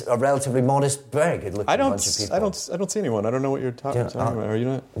 I mean, it's a relatively modest, very good-looking bunch of people. I don't see anyone. I don't know what you're talking about. Are you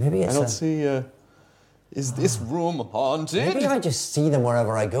not? Maybe it's I don't see. Is this room haunted? Maybe I just see them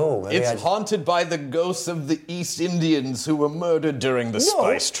wherever I go. It's haunted by the ghosts of the East Indians who were murdered during the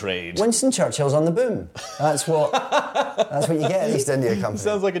spice trade. Winston Churchill's on the boom. That's what you get at East India Company.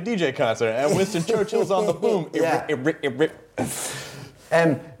 Sounds like a DJ concert. And Winston Churchill's on the boom. Yeah.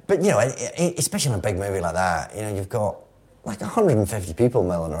 But, especially in a big movie like that, you've got like 150 people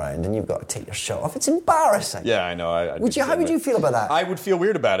milling around and you've got to take your shirt off. It's embarrassing. Yeah, I know. How would you feel about that? I would feel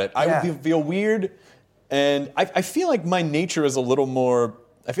weird about it. I would feel weird, and I feel like my nature is a little more...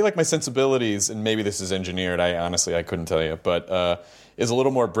 I feel like my sensibilities, and maybe this is engineered, I couldn't tell you, but is a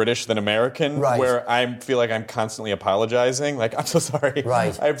little more British than American, right. Where I feel like I'm constantly apologizing. Like, I'm so sorry.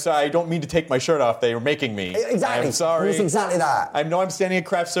 Right. I'm sorry, I don't mean to take my shirt off. They were making me. Exactly. I'm sorry. It's exactly that. I know I'm standing at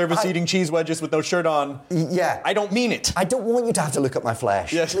craft service eating cheese wedges with no shirt on. Yeah. I don't mean it. I don't want you to have to look at my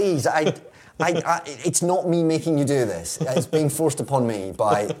flesh. Yes. Please, it's not me making you do this. It's being forced upon me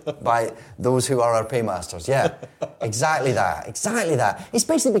by those who are our paymasters. Yeah, exactly that.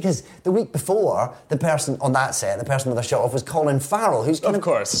 Especially because the week before, the person on that set, the person with their shirt off, was Colin Farrell, who's kind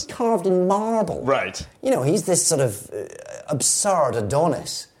of carved in marble. Right. He's this sort of absurd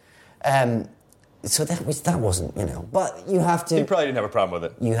Adonis. So that wasn't, but you have to... He probably didn't have a problem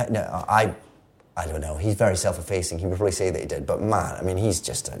with it. I don't know. He's very self-effacing. He would probably say that he did, but man, I mean, he's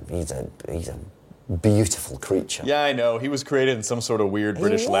a beautiful creature. Yeah, I know. He was created in some sort of weird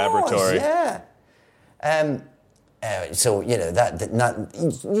British laboratory. Yeah. So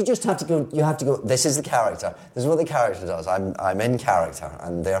you just have to go. You have to go. This is the character. This is what the character does. I'm in character,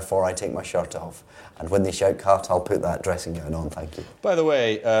 and therefore I take my shirt off. And when they shout "cut," I'll put that dressing gown on. Thank you. By the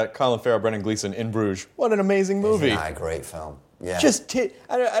way, Colin Farrell, Brendan Gleeson in Bruges. What an amazing movie! Isn't that a great film? Yeah.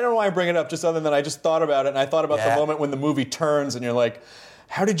 I don't know why I bring it up, just other than I just thought about it, and I thought about the moment when the movie turns, and you're like,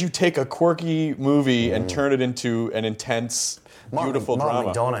 how did you take a quirky movie and turn it into an intense, beautiful drama?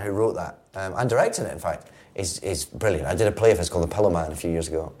 Mark McDonagh, who wrote that, and directed it, in fact, is brilliant. I did a play of his called The Pillow Man a few years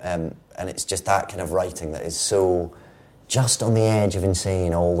ago, and it's just that kind of writing that is so just on the edge of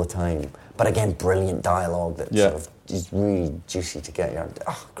insane all the time. But again, brilliant dialogue that sort of is really juicy to get your...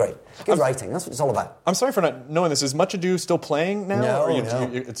 Oh, great. Good writing. That's what it's all about. I'm sorry for not knowing this. Is Much Ado still playing now? No,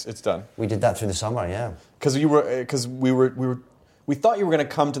 it's done. We did that through the summer, yeah. Because we thought you were going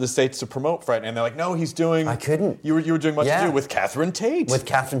to come to the States to promote Fright, and they're like, no, he's doing... I couldn't. You were doing Much Ado with Catherine Tate. With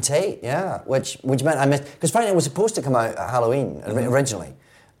Catherine Tate, yeah. Which meant I missed... Because Fright Night was supposed to come out at Halloween originally,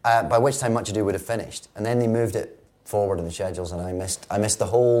 by which time Much Ado would have finished. And then they moved it forward in the schedules, and I missed the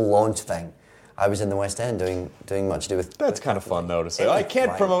whole launch thing. I was in the West End doing Much Ado with... That's kind of fun, though, to say. I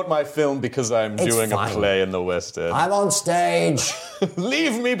can't promote my film because I'm doing a play in the West End. I'm on stage.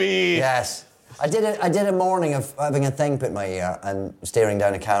 Leave me be. Yes. I did a morning of having a thing put in my ear and staring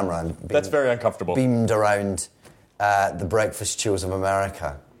down a camera and that's very uncomfortable. Beamed around the breakfast shows of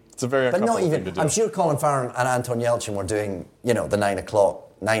America. It's a very uncomfortable thing to do. I'm sure Colin Farrell and Anton Yelchin were doing, the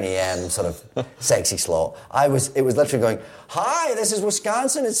 9 a.m. sort of sexy slot. It was literally going, hi, this is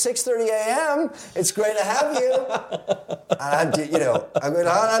Wisconsin, it's 6:30 a.m. It's great to have you. And I'm going,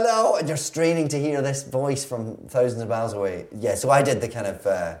 hello, and you're straining to hear this voice from thousands of miles away. Yeah, so I did the kind of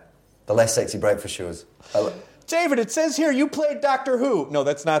the less sexy breakfast shows. David, it says here you played Doctor Who. No,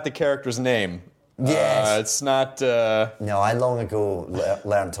 that's not the character's name. Yes. It's not... No, I long ago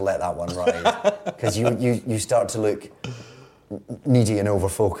learned to let that one ride. Because you start to look needy and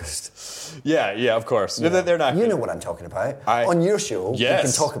over-focused. Yeah, of course. Yeah. They're not... You know what I'm talking about. On your show, you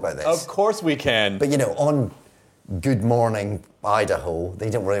can talk about this. Of course we can. But, on Good Morning Idaho, they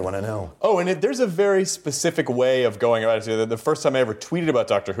don't really want to know. Oh, and there's a very specific way of going about it. The first time I ever tweeted about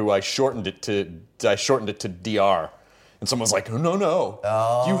Doctor Who, I shortened it to DR. And someone's like, no.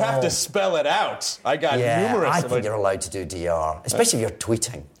 Oh. You have to spell it out. I got numerous... I think you're allowed to do DR, especially if you're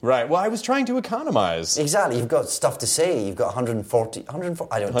tweeting. Right. Well, I was trying to economize. Exactly. You've got stuff to say. You've got 140 I don't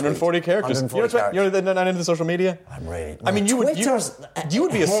 140 characters. 140 characters. They're not into the social media? I'm really... I mean, you would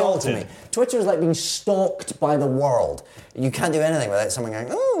be assaulted. Twitter is like being stalked by the world. You can't do anything without someone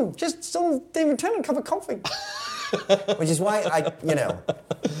going, just some David Tennant cup of coffee. Which is why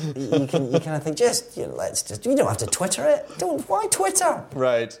you kind of think, you don't have to Twitter it. Why Twitter?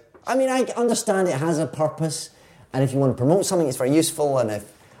 Right. I mean, I understand it has a purpose, and if you want to promote something, it's very useful. And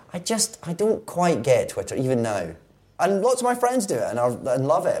I don't quite get Twitter even now, and lots of my friends do it and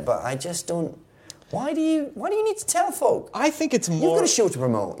love it, but I just don't. Why do you need to tell folk? I think it's more... You've got a show to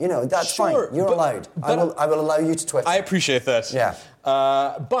promote. That's fine. You're allowed. I will allow you to Twitter. I appreciate that. Yeah.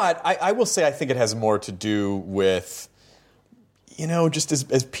 But I will say I think it has more to do with, just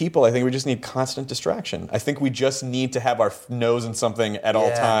as people, I think we just need constant distraction. I think we just need to have our nose in something at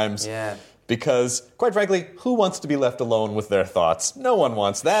all times. Yeah. Because, quite frankly, who wants to be left alone with their thoughts? No one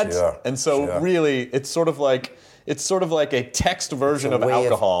wants that. Sure. And so really, it's sort of like a text version of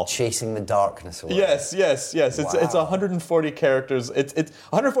alcohol. Of chasing the darkness away. Yes. Wow. It's 140 characters. It's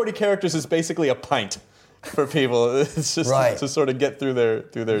 140 characters is basically a pint for people. It's just to sort of get through their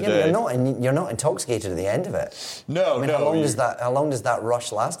day. You're not intoxicated at the end of it. No, no. How long does that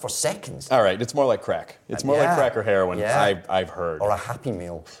rush last? For seconds. All right, it's more like crack. It's more like crack or heroin. Yeah. I've heard. Or a Happy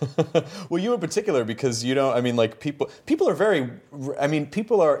Meal. Well, you in particular, because people are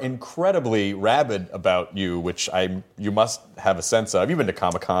people are incredibly rabid about you, which you must have a sense of. You've been to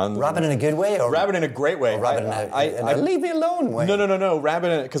Comic-Con. Rabid in a good way, or rabid in a great way? Or rabid in a leave me alone way. No.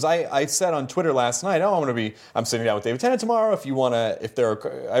 Rabid in it, because I said on Twitter last night, I'm sitting down with David Tennant tomorrow.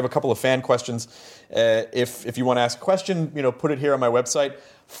 I have a couple of fan questions. If you want to ask a question, put it here on my website.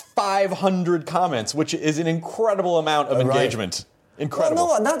 500 comments, which is an incredible amount of engagement. Incredible.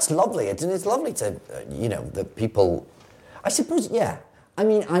 Well, no, that's lovely. It's lovely to, that people... I suppose, yeah. I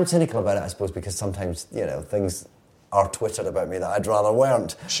mean, I'm cynical about it, I suppose, because sometimes, things are twittered about me that I'd rather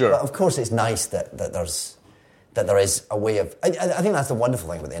weren't. Sure. But of course it's nice that there is a way of... I think that's the wonderful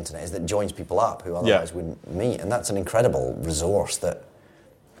thing with the internet, is that it joins people up who otherwise wouldn't meet. And that's an incredible resource that,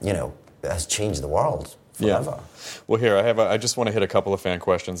 has changed the world forever. Yeah. Well, here, I just want to hit a couple of fan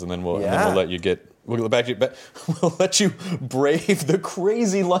questions, and then we'll let you get... We'll let you brave the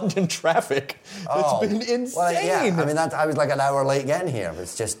crazy London traffic that's been insane. Well, yeah, I mean, I was like an hour late getting here. But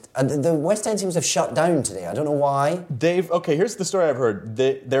it's just... And the West End seems to have shut down today. I don't know why. Okay, here's the story I've heard.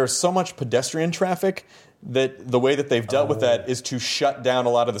 There's so much pedestrian traffic that the way that they've dealt with that is to shut down a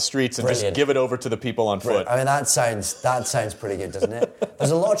lot of the streets and just give it over to the people on foot. I mean, that sounds pretty good, doesn't it? There's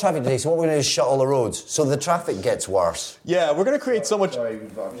a lot of traffic today, so what we're going to do is shut all the roads, so the traffic gets worse. Yeah, we're going to create so much... Sorry,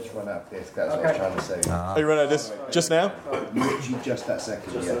 I've just run out of this, that's what I was trying to say. Oh, you run out of this just now? Literally just that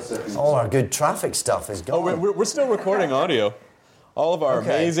second, yeah. All our good traffic stuff is gone. Oh, we're still recording audio. All of our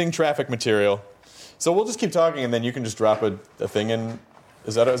amazing traffic material. So we'll just keep talking, and then you can just drop a thing in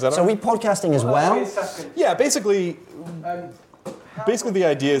Is that So are we podcasting as well? Wait a second. Yeah, basically the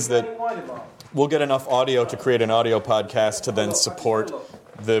idea is that Any wider, Mark? we'll get enough audio to create an audio podcast to then support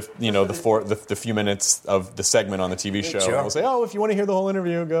the few minutes of the segment on the TV show. Sure. And we'll say, oh, if you want to hear the whole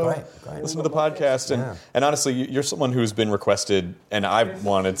interview, go listen to the podcast. And honestly, you're someone who's been requested, and I've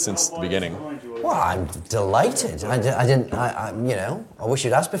wanted since the beginning. Well, I'm delighted. I wish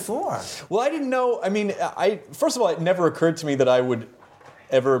you'd asked before. Well, I didn't know. I mean, first of all, it never occurred to me that I would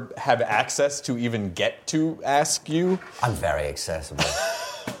ever have access to even get to ask you. I'm very accessible.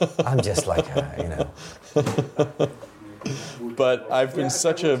 I'm just like But I've been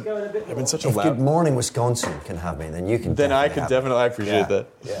such a If loud. Good Morning Wisconsin can have me, then you can. Then I can definitely. I appreciate that.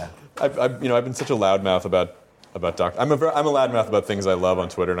 Yeah. I've been such a loudmouth about Doctor. I'm a loudmouth about things I love on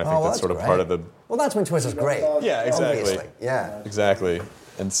Twitter, and I think that's sort of great. part of the. Well, that's when Twitter's great. Yeah, exactly. Obviously. Yeah. Exactly.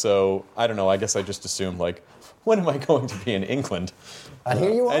 And so I don't know. I guess I just assumed like, when am I going to be in England? And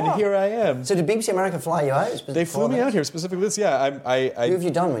here you are. And here I am. So did BBC America fly you out? They flew me out here specifically. Who have you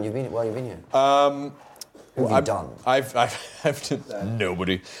done when you've been here? Who have you done? I've done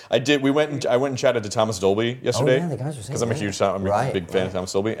nobody. I went and chatted to Thomas Dolby yesterday. Oh yeah, the guys were saying. Because I'm a big fan of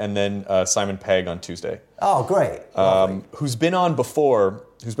Thomas Dolby, and then Simon Pegg on Tuesday. Oh, great. Who's been on the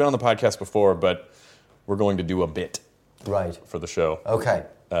podcast before, but we're going to do a bit for the show. Okay.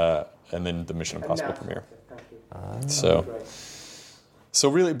 And then the Mission Impossible premiere. So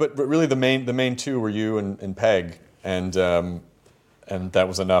really, but really the main two were you and Pegg, and that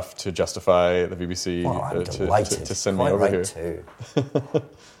was enough to justify the BBC to send me over here. Too.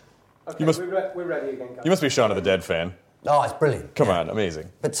 Okay, we're ready again, guys. You must be a Shaun of the Dead fan. Oh, it's brilliant. Come on,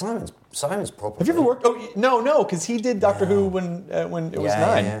 amazing. But Simon's proper. Have you ever worked? Oh no, because he did Doctor Who when it was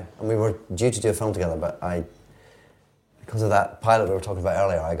 9. Yeah, and we were due to do a film together, but because of that pilot we were talking about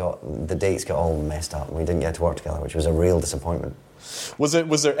earlier, the dates got all messed up, and we didn't get to work together, which was a real disappointment. Was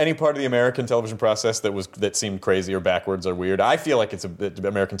there any part of the American television process that seemed crazy or backwards or weird? I feel like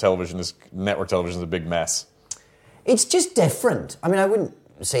American television network television is a big mess. It's just different. I mean, I wouldn't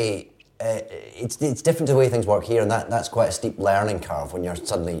say it's different to the way things work here, and that's quite a steep learning curve when you're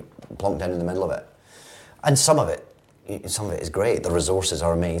suddenly plonked down in the middle of it. And some of it is great. The resources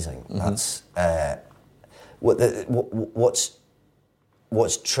are amazing. Mm-hmm. That's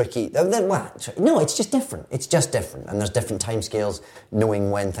what's tricky. No, it's just different. It's just different, and there's different timescales,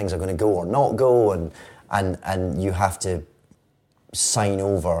 knowing when things are going to go or not go, and you have to sign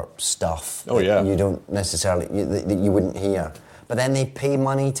over stuff that you don't necessarily that you wouldn't hear. But then they pay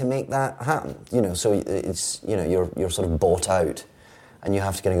money to make that happen. So it's you're sort of bought out, and you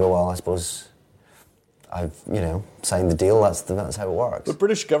have to kind of go, well, I suppose I've signed the deal. That's how it works. But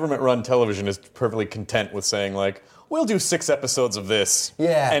British government-run television is perfectly content with saying like, we'll do 6 episodes of this,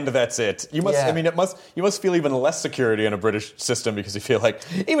 and that's it. You must. I mean, you must feel even less security in a British system because you feel like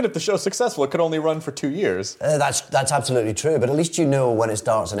even if the show's successful, it could only run for 2 years. That's absolutely true. But at least you know when it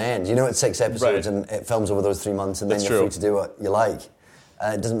starts and ends. You know it's 6 episodes and it films over those 3 months, and then you're free to do what you like.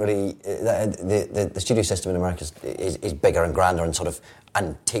 It doesn't really. The studio system in America is bigger and grander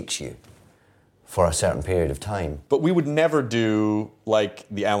and takes you for a certain period of time. But we would never do like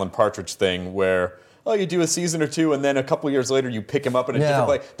the Alan Partridge thing where, you do a season or 2, and then a couple years later you pick him up in a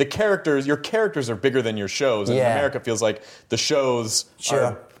different place. Your characters are bigger than your shows, and America feels like the shows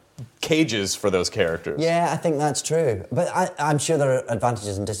are cages for those characters. Yeah, I think that's true. But I'm sure there are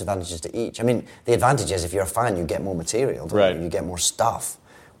advantages and disadvantages to each. I mean, the advantage is if you're a fan, you get more material, don't you? You get more stuff.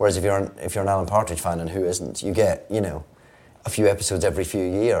 Whereas if you're an Alan Partridge fan, and who isn't, you get, a few episodes every few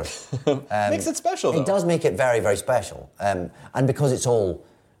years. Makes it special, though. It does make it very, very special. And because it's all,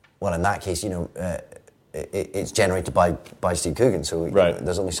 well, in that case, it's generated by Steve Coogan, so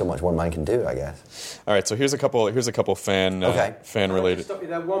there's only so much one man can do, I guess. All right, so here's a couple fan related. Stop you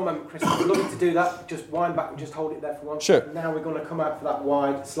there one moment, Chris. I'd love you to do that. Just wind back and just hold it there for one second. Sure. Now we're going to come out for that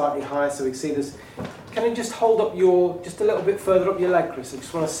wide, slightly higher, so we can see this. Can you just hold up just a little bit further up your leg, Chris? I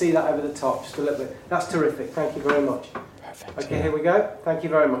just want to see that over the top, just a little bit. That's terrific. Thank you very much. Perfect. Okay, here we go. Thank you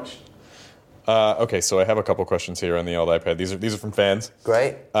very much. Okay, so I have a couple questions here on the old iPad. These are from fans.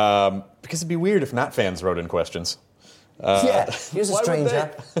 Great. Because it'd be weird if not fans wrote in questions. Here's a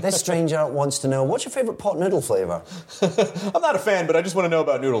stranger. This stranger wants to know, what's your favourite pot noodle flavour? I'm not a fan, but I just want to know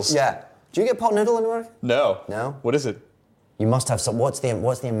about noodles. Yeah. Do you get pot noodle anywhere? No. No? What is it? You must have some. What's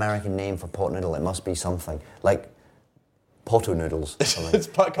the American name for pot noodle? It must be something like poto noodles. It's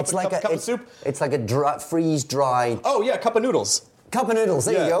cup of soup? It's like a freeze-dried... Oh, yeah, cup of noodles. Cup of noodles,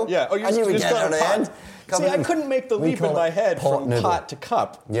 there you go. Yeah. Oh, I knew we'd get there at the end. See, I couldn't make the leap in my head from pot to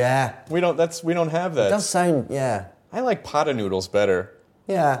cup. Yeah. We don't have that. It does sound, yeah. I like pot of noodles better.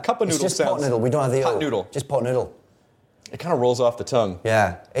 Yeah. Cup of noodles just sounds... pot noodle. We don't have the pot noodle. Just pot noodle. It kind of rolls off the tongue.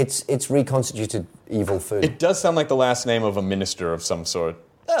 Yeah, it's reconstituted evil food. It does sound like the last name of a minister of some sort.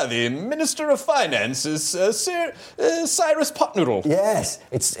 The Minister of Finance is Cyrus Potnoodle. Yes,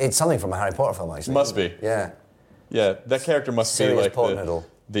 it's something from a Harry Potter film, actually. Must be. Yeah. Yeah, that character must Sirius be like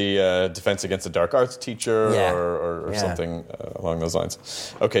the Defense Against the Dark Arts teacher or something along those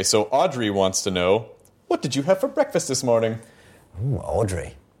lines. Okay, so Audrey wants to know, what did you have for breakfast this morning? Ooh,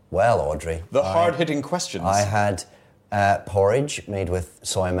 Audrey. Well, Audrey. The hard-hitting questions. I had porridge made with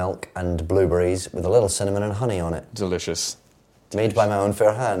soy milk and blueberries with a little cinnamon and honey on it. Delicious. Made by my own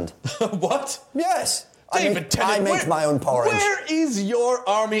fair hand. What? Yes. David Tennant, I make my own porridge. Where is your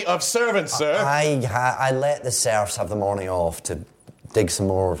army of servants, sir? I let the serfs have the morning off to dig some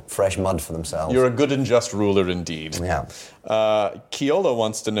more fresh mud for themselves. You're a good and just ruler indeed. Yeah. Keola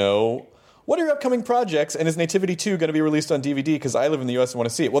wants to know, what are your upcoming projects, and is Nativity 2 going to be released on DVD? Because I live in the U.S. and want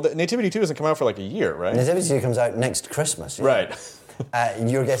to see it. Well, Nativity 2 doesn't come out for like a year, right? Nativity 2 comes out next Christmas. Yeah. Right.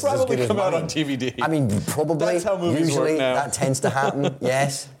 Your guess is as good as mine. Probably come out on DVD. I mean, probably. That's how movies usually work now. That tends to happen,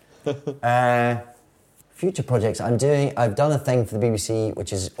 yes. Future projects. I've done a thing for the BBC,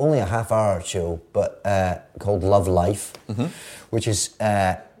 which is only a half-hour show, but called Love Life, which is,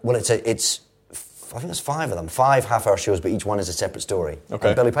 it's I think there's 5 of them, 5 half-hour shows, but each one is a separate story. Okay.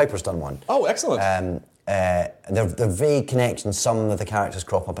 And Billy Piper's done one. Oh, excellent. They're vague connections. Some of the characters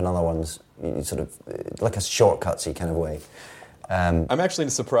crop up in other ones, sort of like a shortcutsy kind of way. I'm actually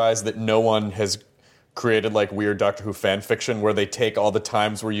surprised that no one has created like weird Doctor Who fan fiction where they take all the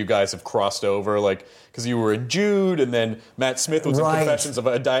times where you guys have crossed over, like because you were in Jude and then Matt Smith was in Confessions of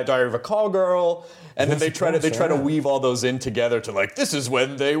a Diary of a Call Girl, and then they try to weave all those in together to like, this is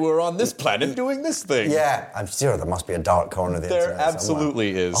when they were on this planet doing this thing. Yeah, I'm sure there must be a dark corner of the internet. There absolutely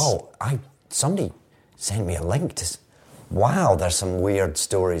is. Oh, somebody sent me a link to. Wow, there's some weird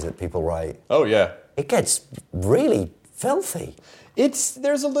stories that people write. Oh yeah, it gets really filthy.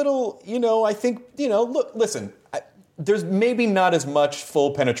 There's a little, I think, look, listen, there's maybe not as much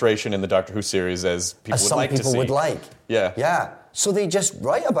full penetration in the Doctor Who series as people would like to see. Some people would like. Yeah. Yeah. So they just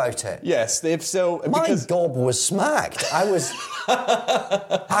write about it. Yes, My gob was smacked. I was...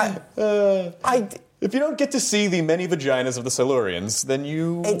 If you don't get to see the many vaginas of the Silurians, then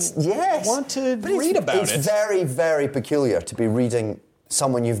you want to read about it. It's very, very peculiar to be reading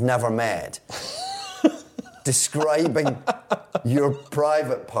someone you've never met describing your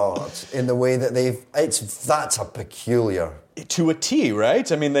private parts in the way that that's a peculiar... To a T,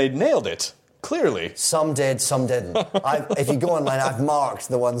 right? I mean, they nailed it, clearly. Some did, some didn't. If you go online, I've marked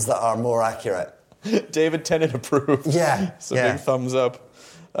the ones that are more accurate. David Tennant approved. Yeah. Big thumbs up.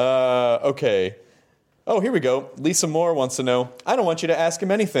 Okay. Oh, here we go. Lisa Moore wants to know, I don't want you to ask him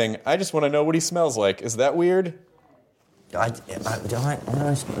anything. I just want to know what he smells like. Is that weird? Do I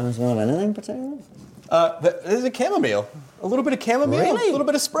smell anything particular? There's a chamomile. A little bit of chamomile. Really? A little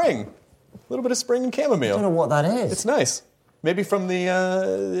bit of spring. A little bit of spring and chamomile. I don't know what that is. It's nice. Maybe from the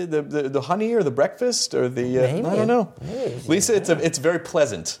honey or the breakfast or the... Maybe. I don't know. Maybe. Lisa, it's very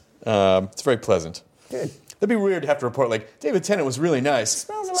pleasant. It's very pleasant. Good. That'd be weird to have to report, like, David Tennant was really nice.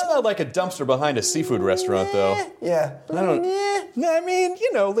 Smelled like a dumpster behind a seafood restaurant, though. Yeah. I mean,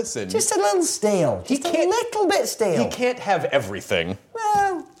 listen. Just a little stale. Just a little bit stale. He can't have everything.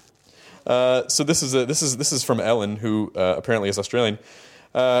 Well... So this is from Ellen, who apparently is Australian.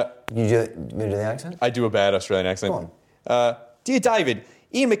 You do the accent? I do a bad Australian accent. Go on. Dear David,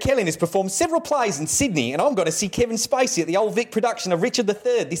 Ian McKellen has performed several plays in Sydney, and I'm going to see Kevin Spacey at the Old Vic production of Richard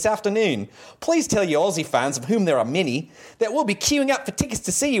III this afternoon. Please tell your Aussie fans, of whom there are many, that we'll be queuing up for tickets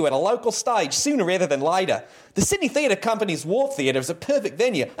to see you at a local stage sooner rather than later. The Sydney Theatre Company's Wharf Theatre is a perfect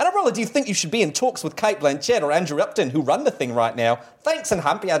venue, and I really do think you should be in talks with Kate Blanchett or Andrew Upton, who run the thing right now. Thanks and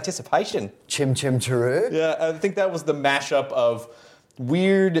happy anticipation. Chim Chim Chiroo? Yeah, I think that was the mashup of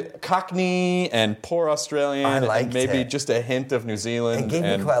weird Cockney and poor Australian, and maybe just a hint of New Zealand. It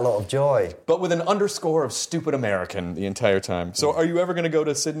gave me quite a lot of joy. But with an underscore of stupid American the entire time. So are you ever going to go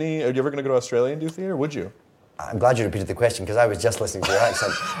to Sydney? Are you ever going to go to Australia and do theatre? Would you? I'm glad you repeated the question because I was just listening to your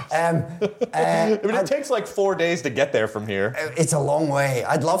accent. It takes like 4 days to get there from here. It's a long way.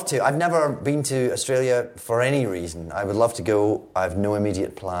 I'd love to. I've never been to Australia for any reason. I would love to go. I have no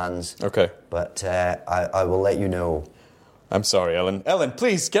immediate plans. Okay. But I will let you know. I'm sorry, Ellen. Ellen,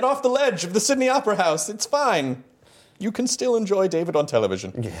 please, get off the ledge of the Sydney Opera House. It's fine. You can still enjoy David on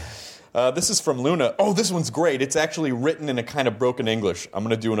television. Yeah. This is from Luna. Oh, this one's great. It's actually written in a kind of broken English. I'm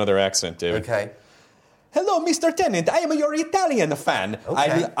going to do another accent, David. Okay. Hello, Mr. Tennant. I am your Italian fan.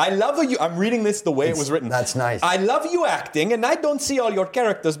 Okay. I love you. I'm reading this the way it was written. That's nice. I love you acting, and I don't see all your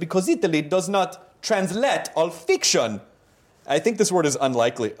characters because Italy does not translate all fiction. I think this word is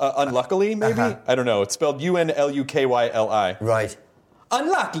unlikely. Unluckily, maybe? I don't know. It's spelled UNLUKYLI. Right.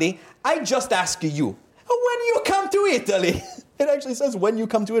 Unluckily, I just ask you, when you come to Italy? It actually says when you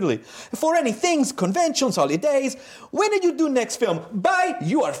come to Italy. For any things, conventions, holidays, when did you do next film? Bye,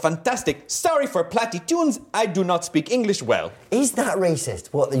 you are fantastic. Sorry for platitudes, I do not speak English well. Is that racist?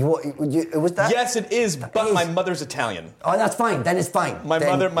 What was that? Yes, it is, but my mother's Italian. Oh, that's fine. Then it's fine. My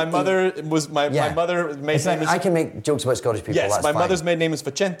mother made name is... I can make jokes about Scottish people. Yes, that's my fine. mother's maiden name is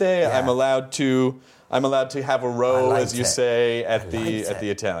Facente. Yeah. I'm allowed to have a row, as you say, at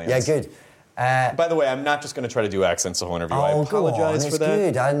the Italians. Yeah, good. By the way, I'm not just going to try to do accents the whole interview. I apologize for that. It's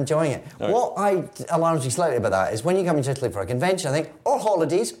good. I'm enjoying it. Right. What alarms me slightly about that is when you come into Italy for a convention, I think, or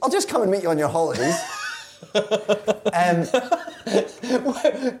holidays, I'll just come and meet you on your holidays. Where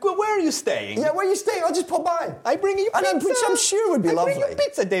are you staying? Yeah, where are you staying? I'll just pop by. I bring you pizza. Which I'm sure would be lovely. I bring you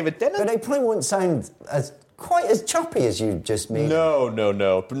pizza, David Tennant. But I probably won't sound quite as choppy as you just made. No.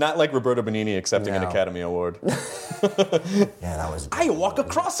 Not like Roberto Benigni accepting an Academy Award. Yeah, that was... I walk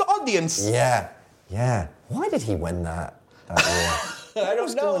across the audience. Yeah. Why did he win that year? I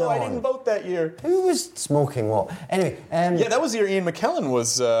don't know. I didn't vote that year. Who was smoking what? Anyway, yeah, that was the year Ian McKellen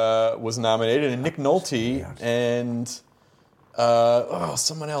was nominated, and Nick Nolte, and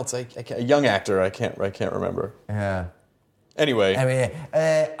someone else, a young actor. I can't remember. Yeah. Anyway,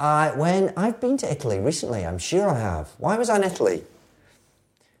 when I've been to Italy recently, I'm sure I have. Why was I in Italy?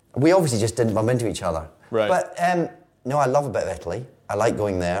 We obviously just didn't bump into each other. Right. But no, I love a bit of Italy. I like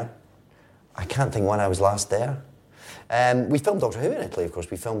going there. I can't think when I was last there. We filmed Doctor Who in Italy, of course.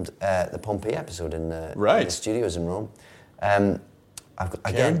 We filmed the Pompeii episode in the studios in Rome. Karen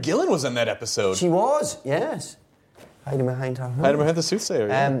Gillan was in that episode. She was, yes. Hiding behind her. Hiding behind the soothsayer.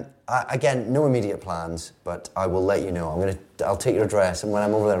 Yeah. Again, no immediate plans, but I will let you know. I'll take your address, and when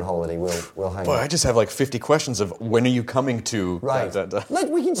I'm over there on holiday, we'll hang out. I just have like 50 questions of when are you coming to? Right.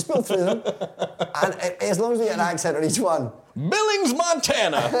 We can spill through them, and as long as we get an accent on each one. Billings,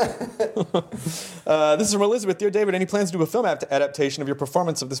 Montana. This is from Elizabeth. Dear David, any plans to do a film adaptation of your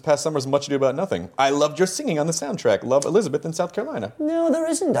performance of this past summer's Much Ado About Nothing? I loved your singing on the soundtrack. Love, Elizabeth in South Carolina. No, there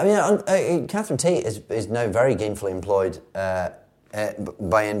isn't. I mean, Catherine Tate is now very gainfully employed by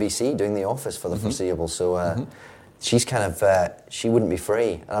NBC doing The Office for the foreseeable. So she's kind of she wouldn't be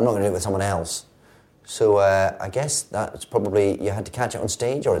free, and I'm not going to do it with someone else. So I guess that's probably, you had to catch it on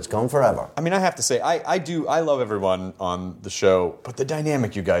stage or it's gone forever. I mean, I have to say, I love everyone on the show, but the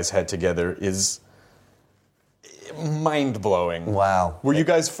dynamic you guys had together is mind-blowing. Wow. Were you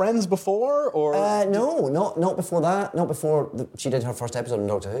guys friends before, or? No, not before that. Not before she did her first episode on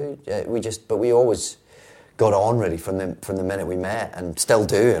Doctor Who. But we always got on really from the minute we met, and still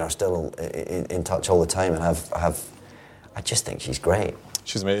do, and are still in touch all the time, and I just think she's great.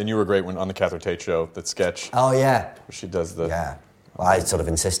 She's amazing. And you were great on the Catherine Tate show, that sketch. Oh, yeah. Where she does the... Yeah. Well, I sort of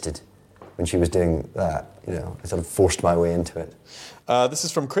insisted when she was doing that, I sort of forced my way into it. This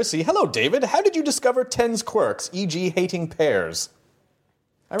is from Chrissy. Hello, David. How did you discover Ten's quirks, e.g. hating pears?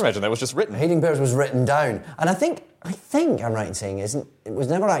 I imagine that was just written. Hating pears was written down. And I think I'm right in saying it was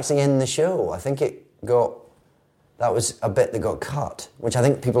never actually in the show. I think that was a bit that got cut, which I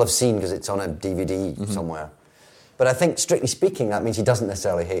think people have seen because it's on a DVD somewhere. But I think, strictly speaking, that means he doesn't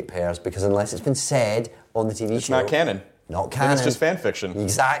necessarily hate pears, because unless it's been said on the TV show... It's not canon. Not canon. It's just fan fiction.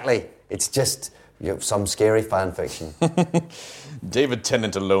 Exactly. It's just some scary fan fiction. David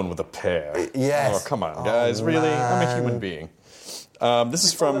Tennant alone with a pear. Yes. Oh, come on, guys. Really? I'm a human being. This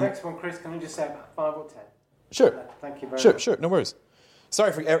is from... the next one, Chris, can we just say 5 or 10? Sure. Thank you very much. Sure. No worries.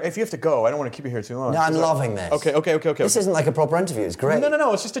 Sorry, if you have to go, I don't want to keep you here too long. No, I'm loving this. Okay. This isn't like a proper interview. It's great.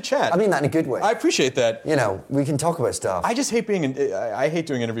 No, it's just a chat. I mean that in a good way. I appreciate that. We can talk about stuff. I just hate I hate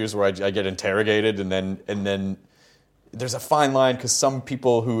doing interviews where I get interrogated and then there's a fine line, because some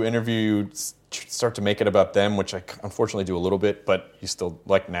people who interview you start to make it about them, which I unfortunately do a little bit, but you still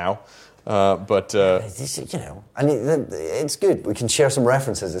like now. it's good. We can share some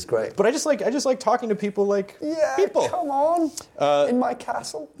references. It's great. But I just like talking to people like people. Come on, in my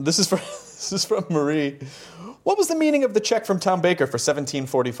castle. This is from Marie. What was the meaning of the check from Tom Baker for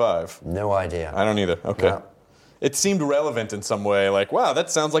 $17.45? No idea. I don't either. Okay. No. It seemed relevant in some way. Like, wow, that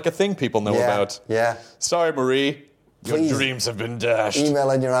sounds like a thing people know about. Yeah. Sorry, Marie. Please, your dreams have been dashed.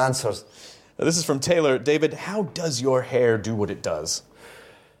 Email in your answers. This is from Taylor. David, how does your hair do what it does?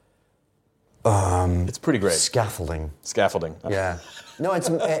 It's pretty great. Scaffolding. Yeah. No, it's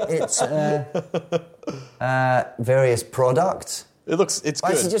various products. It's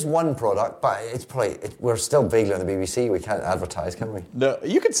good. It's just one product, but we're still vaguely on the BBC. We can't advertise, can we? No,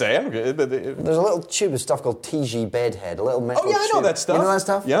 you could say. I'm good. There's a little tube of stuff called TG Bedhead, a little metal tube. I know that stuff. You know that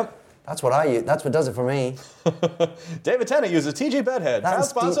stuff? Yep. That's what I use. That's what does it for me. David Tennant uses TG Bedhead. Proud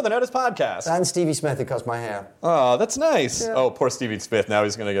sponsor of the Nerdist Podcast. And Stevie Smith, who cuts my hair. Oh, that's nice. Yeah. Oh, poor Stevie Smith. Now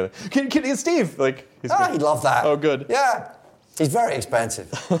he's going to get... Can Steve? He'd love that. Oh, good. Yeah. He's very expensive.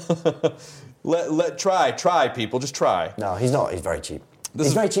 Try, people. Just try. No, he's not. He's very cheap.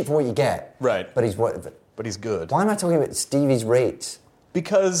 He's very cheap for what you get. Right. But he's good. Why am I talking about Stevie's rates?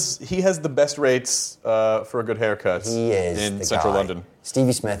 Because he has the best rates for a good haircut in central London.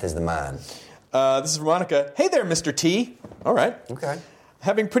 Stevie Smith is the man. This is Monica. Hey there, Mr. T. All right. Okay.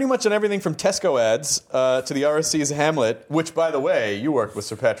 Having pretty much done everything from Tesco ads to the RSC's Hamlet, which, by the way, you worked with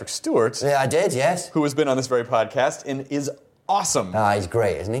Sir Patrick Stewart. Yeah, I did, yes. Who has been on this very podcast and is awesome. He's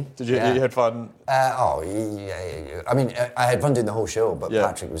great, isn't he? Did you had fun? Yeah. I mean, I had fun doing the whole show, but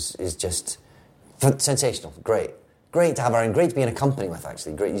Patrick is just sensational. Great to have her in. Great to be in a company with,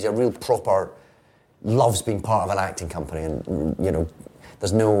 actually. Great. He's a real proper, loves being part of an acting company, and,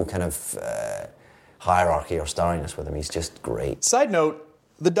 there's no kind of hierarchy or starriness with him. He's just great. Side note,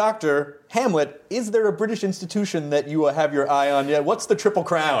 The Doctor, Hamlet, is there a British institution that you have your eye on yet? What's the Triple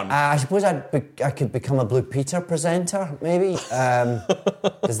Crown? I suppose I could become a Blue Peter presenter, maybe.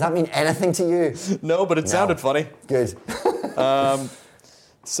 Does that mean anything to you? No, but it sounded funny. Good.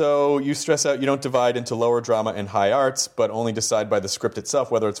 So you stress out you don't divide into lower drama and high arts, but only decide by the script itself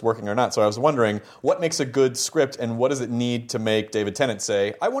whether it's working or not. So I was wondering, what makes a good script, and what does it need to make David Tennant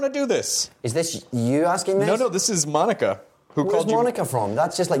say, I want to do this? Is this you asking this? No, this is Monica. Where's Monica from?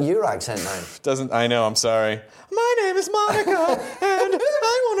 That's just like your accent now. I know, I'm sorry. My name is Monica, and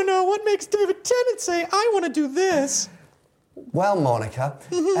I want to know what makes David Tennant say, I want to do this. Well, Monica,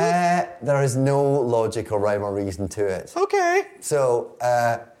 there is no logic or rhyme or reason to it. Okay. So,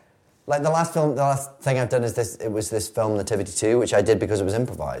 like the last thing I've done is this. It was this film Nativity 2, which I did because it was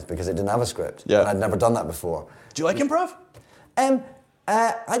improvised, because it didn't have a script. Yeah. And I'd never done that before. Do you like improv? I'm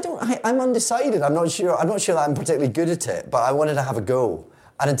undecided. I'm not sure that I'm particularly good at it, but I wanted to have a go.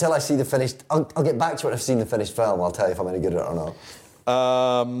 And until I see the finished, I'll get back to it when I've seen the finished film. I'll tell you if I'm any good at it or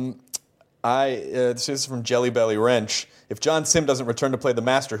not. This is from Jelly Belly Wrench. If John Sim doesn't return to play the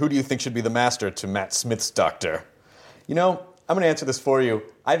Master, who do you think should be the Master to Matt Smith's Doctor? I'm going to answer this for you.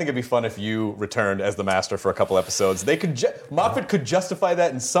 I think it'd be fun if you returned as the Master for a couple episodes. Moffat could justify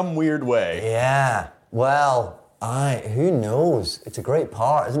that in some weird way. Yeah. Well, who knows? It's a great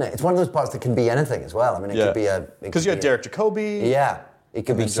part, isn't it? It's one of those parts that can be anything as well. I mean, it could be a... Because you had Derek Jacobi. Yeah. It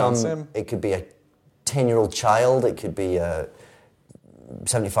could be John Sim. It could be a 10-year-old child. It could be a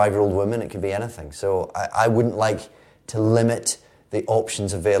 75-year-old woman. It could be anything. So I wouldn't like to limit the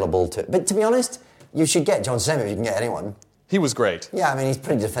options available to... But to be honest, you should get John Sim if you can get anyone. He was great. Yeah, I mean, he's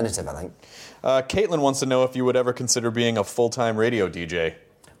pretty definitive, I think. Caitlin wants to know if you would ever consider being a full-time radio DJ.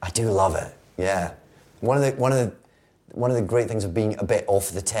 I do love it, yeah. One of the great things of being a bit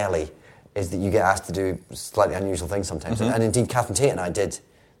off the telly is that you get asked to do slightly unusual things sometimes. Mm-hmm. And indeed, Catherine Tate and I did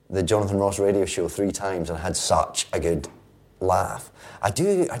the Jonathan Ross radio show 3 times and had such a good laugh. I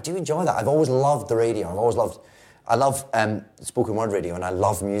do enjoy that. I've always loved the radio. I love spoken word radio, and I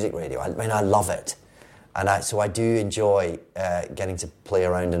love music radio. I mean, I love it. And so I do enjoy getting to play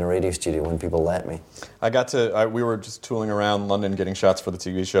around in a radio studio when people let me. We were just tooling around London getting shots for the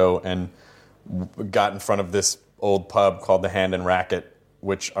TV show, and got in front of this old pub called the Hand and Racket,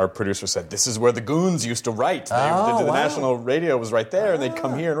 which our producer said, this is where the goons used to write. The national radio was right there, and they'd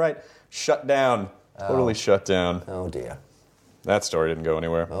come here and write. Shut down. Totally shut down. Oh, dear. That story didn't go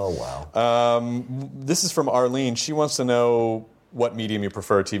anywhere. Oh, wow. This is from Arlene. She wants to know what medium you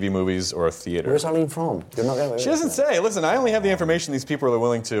prefer, TV, movies, or theater. Where's Arlene from? She doesn't say. Listen, I only have the information these people are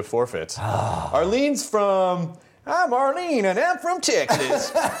willing to forfeit. Arlene's from... I'm Arlene, and I'm from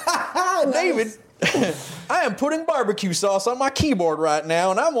Texas. David, I am putting barbecue sauce on my keyboard right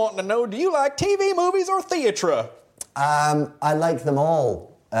now, and I'm wanting to know, do you like TV, movies, or theatre? I like them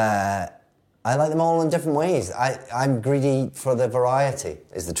all. I like them all in different ways. I'm greedy for the variety,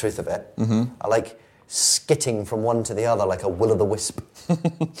 is the truth of it. Mm-hmm. I like skitting from one to the other like a will-o'-the-wisp.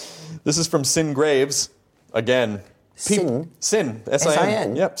 This is from Sin Graves. Again. Sin? Sin.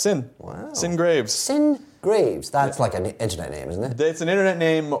 S-I-N? Yep, Sin. Wow. Sin Graves. Sin Graves. That's like an internet name, isn't it? It's an internet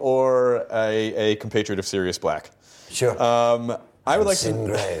name or a compatriot of Sirius Black. Sure. I would like Sin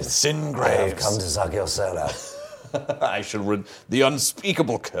Graves. Sin Graves. I have come to suck your soul out. I shall rid the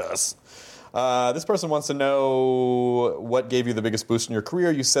unspeakable curse. This person wants to know what gave you the biggest boost in your career.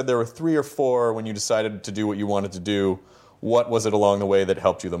 You said there were 3 or 4 when you decided to do what you wanted to do. What was it along the way that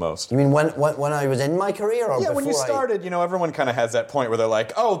helped you the most? You mean when I was in my career, or before? When you started, everyone kind of has that point where they're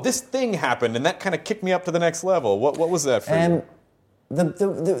like, "Oh, this thing happened, and that kind of kicked me up to the next level." What was that for you?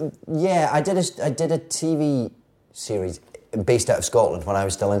 I did a TV series based out of Scotland when I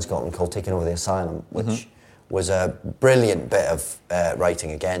was still in Scotland, called Taking Over the Asylum, which was a brilliant bit of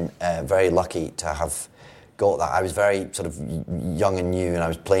writing. Again, very lucky to have got that. I was very sort of young and new, and I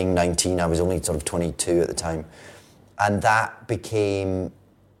was playing 19. I was only sort of 22 at the time, and that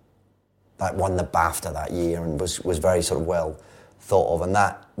won the BAFTA that year and was very sort of well thought of, and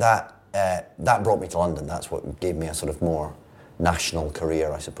that brought me to London. That's what gave me a sort of more national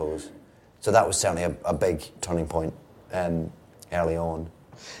career, I suppose. So that was certainly a big turning point early on.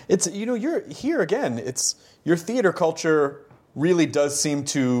 It's, you're here again. It's your theater culture really does seem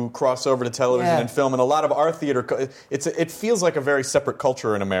to cross over to television and film, and a lot of our theater, it feels like a very separate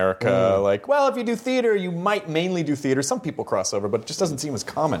culture in America. Like, well, if you do theater, you might mainly do theater. Some people cross over, but it just doesn't seem as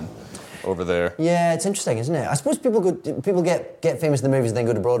common over there. Yeah, it's interesting, isn't it? I suppose people get famous in the movies and then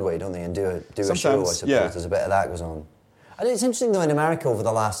go to Broadway, don't they, and do a show, I suppose. Yeah. There's a bit of that goes on. I think it's interesting, though, in America over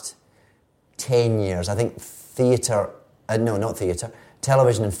the last 10 years, I think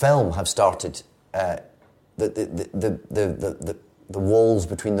television and film have started, the walls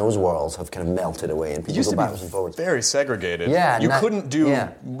between those worlds have kind of melted away and people go backwards and forwards. Very segregated. Yeah. You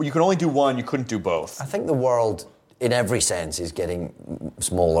can only do one, you couldn't do both. I think the world, in every sense, is getting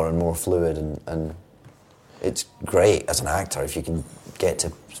smaller and more fluid, and it's great as an actor if you can get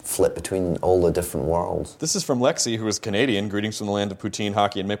to flip between all the different worlds. This is from Lexi, who is Canadian. Greetings from the land of poutine,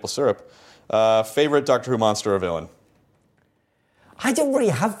 hockey, and maple syrup. Favorite Doctor Who monster or villain? I don't really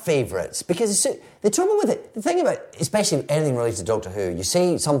have favourites, because the trouble with it, the thing about, especially anything related to Doctor Who, you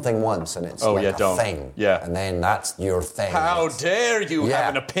say something once and it's a thing. Yeah. And then that's your thing. How dare you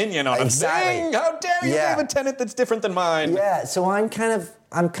have an opinion on a thing? How dare you have a tenet that's different than mine? Yeah, so I'm kind of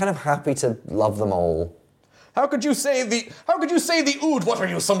happy to love them all. How could you say the ood? What are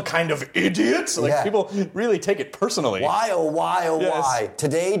you, some kind of idiot? Like, people really take it personally. Why, oh why, oh why?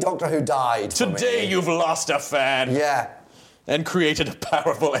 Today Doctor Who died. Today you've lost a fan. Yeah. And created a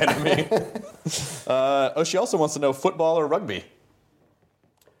powerful enemy. She also wants to know football or rugby.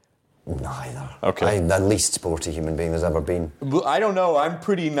 Neither. Okay. I'm the least sporty human being there's ever been. Well, I don't know. I'm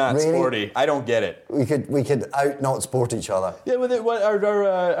pretty not sporty. I don't get it. We could out not sport each other. Yeah, one of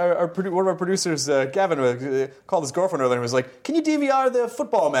our producers, Gavin, called his girlfriend earlier and was like, "Can you DVR the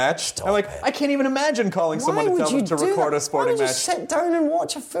football match?" I'm like, I can't even imagine calling someone to tell them to record a sporting match. Why would you sit down and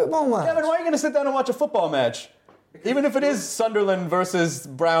watch a football match? Gavin, why are you going to sit down and watch a football match? Even if it is Sunderland versus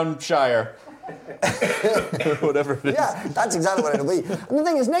Brownshire. Or whatever it is. Yeah, that's exactly what it'll be. And the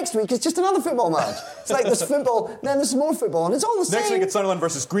thing is, next week it's just another football match. It's like there's football, then there's more football, and it's all the same. Next week it's Sunderland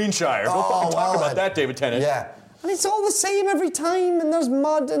versus Greenshire. Don't fucking talk about that, David Tennant. Yeah. And it's all the same every time, and there's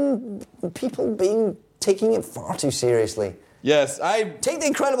mud and people taking it far too seriously. Yes, Take the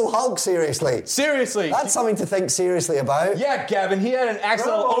Incredible Hulk seriously. Seriously. That's something to think seriously about. Yeah, Gavin, he had an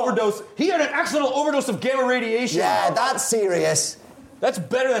accidental overdose. He had an accidental overdose of gamma radiation. Yeah, that's serious. That's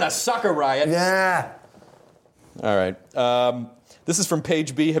better than a soccer riot. Yeah. All right. This is from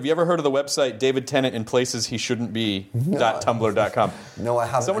Page B. Have you ever heard of the website David Tennant in Places He Shouldn't Be? .tumblr.com. No, I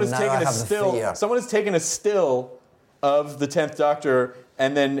haven't. Someone has taken a still of the 10th Doctor,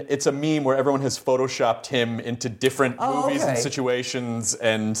 and then it's a meme where everyone has photoshopped him into different movies and situations,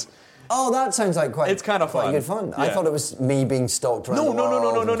 and oh, that sounds like quite kind of quite good fun. Yeah. I thought it was me being stalked around the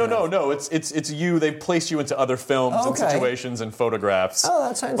world. No. It's you. They've placed you into other films and situations and photographs. Oh,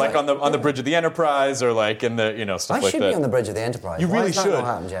 that sounds like on the bridge of the Enterprise, or like in the stuff like that. I should be on the bridge of the Enterprise. You really should. Not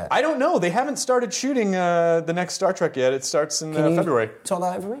happened yet? I don't know. They haven't started shooting the next Star Trek yet. It starts in February. Can you talk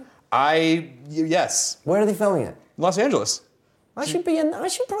that out for me? Yes. Where are they filming it? Los Angeles. I should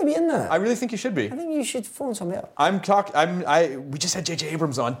probably be in there. I really think you should be. I think you should phone somebody up. We just had J.J.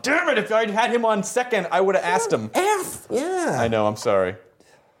 Abrams on. Damn it! If I'd had him on second, I would have asked him. Earth, yeah. I know. I'm sorry.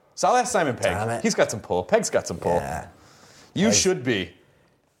 So I'll ask Simon Pegg. Damn it. He's got some pull. Pegg's got some pull. Yeah. You should be.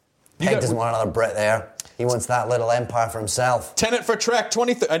 Pegg doesn't want another Brit there. He wants that little empire for himself. Tenant for Trek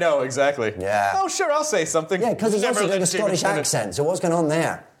 20. I know, exactly. Yeah. Oh, sure, I'll say something. Yeah, because he's also got a Scottish accent, so what's going on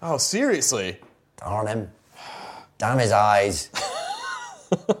there? Oh, seriously? Darn him. Damn his eyes.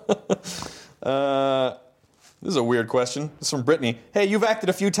 This is a weird question. This is from Brittany. Hey, you've acted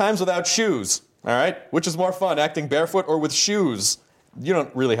a few times without shoes. All right? Which is more fun, acting barefoot or with shoes? You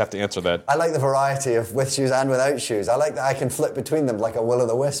don't really have to answer that. I like the variety of with shoes and without shoes. I like that I can flip between them like a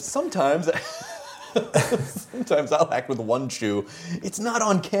will-o'-the-wisp. Sometimes I'll act with one shoe. It's not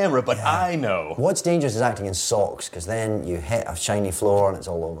on camera, but I know. What's dangerous is acting in socks, because then you hit a shiny floor and it's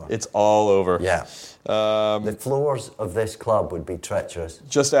all over. It's all over. Yeah. The floors of this club would be treacherous.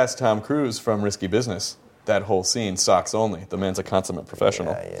 Just ask Tom Cruise from Risky Business. that whole scene, socks only. The man's a consummate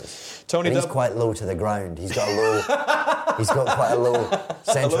professional. Yeah, he is. Tony, and he's quite low to the ground. He's got a low. He's got quite a low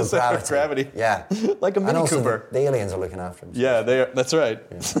center of gravity. Yeah, like a Mini and also Cooper. The aliens are looking after him. Yeah, they are. That's right.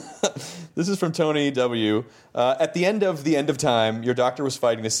 Yeah. This is from Tony W. At the end of time, your doctor was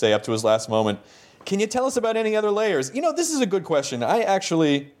fighting to stay up to his last moment. Can you tell us about any other layers? You know, this is a good question.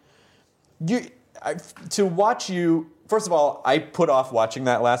 To watch you. First of all, I put off watching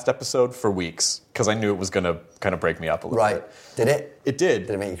that last episode for weeks because I knew it was going to kind of break me up a little bit. Right. Did it? It did.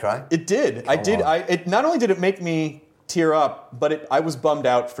 Did it make you cry? It did. It not only did it make me tear up, but I was bummed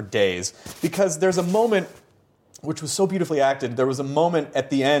out for days because there's a moment which was so beautifully acted. There was a moment at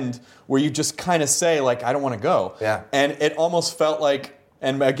the end where you just kind of say, like, I don't want to go. Yeah. And it almost felt like,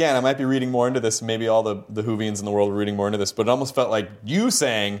 and again, I might be reading more into this, maybe all the Whovians in the world are reading more into this, but it almost felt like you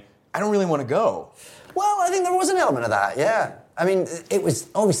saying, I don't really want to go. Well, I think there was an element of that, yeah. I mean, it was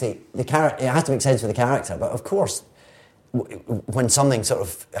obviously the character. It has to make sense for the character, but of course, when something sort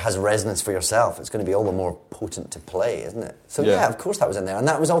of has resonance for yourself, it's going to be all the more potent to play, isn't it? So yeah, of course that was in there, and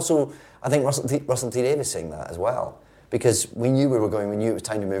that was also, I think, Russell T Davies saying that as well, because we knew we were going, we knew it was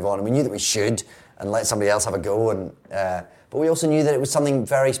time to move on, and we knew that we should and let somebody else have a go, and but we also knew that it was something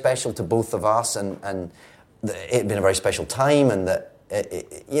very special to both of us, and it had been a very special time, and that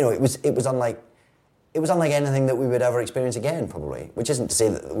it was unlike. It was unlike anything that we would ever experience again, probably. Which isn't to say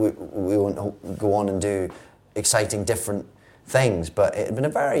that we won't go on and do exciting, different things, but it had been a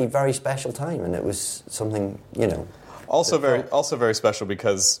very, very special time, and it was something, Also very special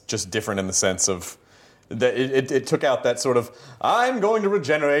because just different in the sense of that it took out that sort of I'm going to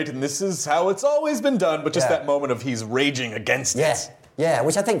regenerate and this is how it's always been done, but just that moment of he's raging against it. Yeah,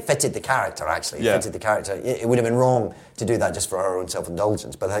 which I think fitted the character, actually. Fitted the character. It would have been wrong to do that just for our own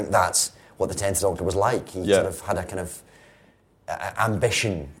self-indulgence, but I think that's what the 10th Doctor was like. He sort of had a kind of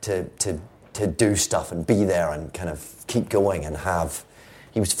ambition to do stuff and be there and kind of keep going and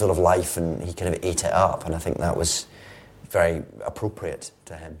he was full of life and he kind of ate it up, and I think that was very appropriate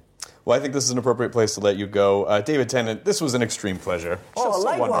to him. Well, I think this is an appropriate place to let you go. David Tennant, this was an extreme pleasure.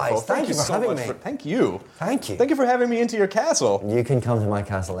 Likewise. Wonderful. Thank you for having me. Thank you. Thank you. Thank you for having me into your castle. You can come to my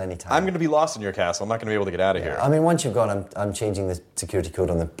castle anytime. I'm going to be lost in your castle. I'm not going to be able to get out of here. I mean, once you've gone, I'm changing the security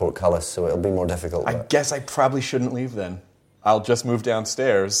code on the portcullis, so it'll be more difficult. I guess I probably shouldn't leave then. I'll just move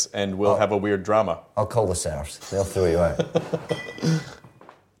downstairs and we'll have a weird drama. I'll call the serfs. They'll throw you out.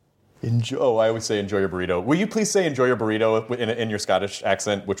 I always say enjoy your burrito. Will you please say enjoy your burrito in your Scottish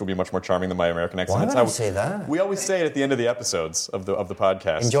accent, which will be much more charming than my American accent? Why don't I say that? We always say it at the end of the episodes of the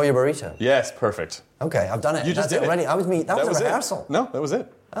podcast. Enjoy your burrito. Yes, perfect. Okay, I've done it. You just did it already. That was a rehearsal. No, that was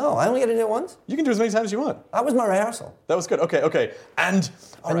it. Oh, I only get to do it once? You can do as many times as you want. That was my rehearsal. That was good. Okay. And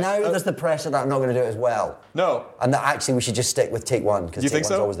now there's the pressure that I'm not going to do it as well. No. And that actually we should just stick with take one, because take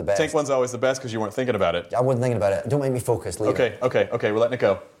one's always the best. Take one's always the best because you weren't thinking about it. I wasn't thinking about it. Don't make me focus. Leave it. Okay. We're letting it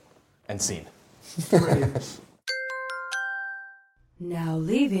go. And scene. Now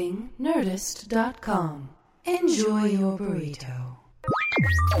leaving Nerdist.com. Enjoy your burrito.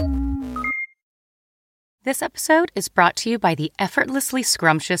 This episode is brought to you by the effortlessly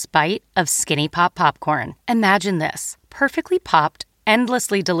scrumptious bite of Skinny Pop Popcorn. Imagine this: perfectly popped,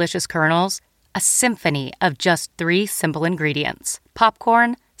 endlessly delicious kernels, a symphony of just 3 simple ingredients: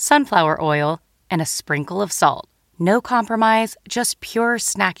 popcorn, sunflower oil, and a sprinkle of salt. No compromise, just pure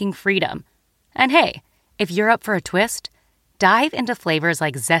snacking freedom. And hey, if you're up for a twist, dive into flavors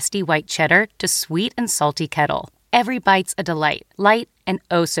like zesty white cheddar to sweet and salty kettle. Every bite's a delight, light and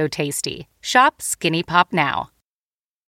oh so tasty. Shop Skinny Pop now.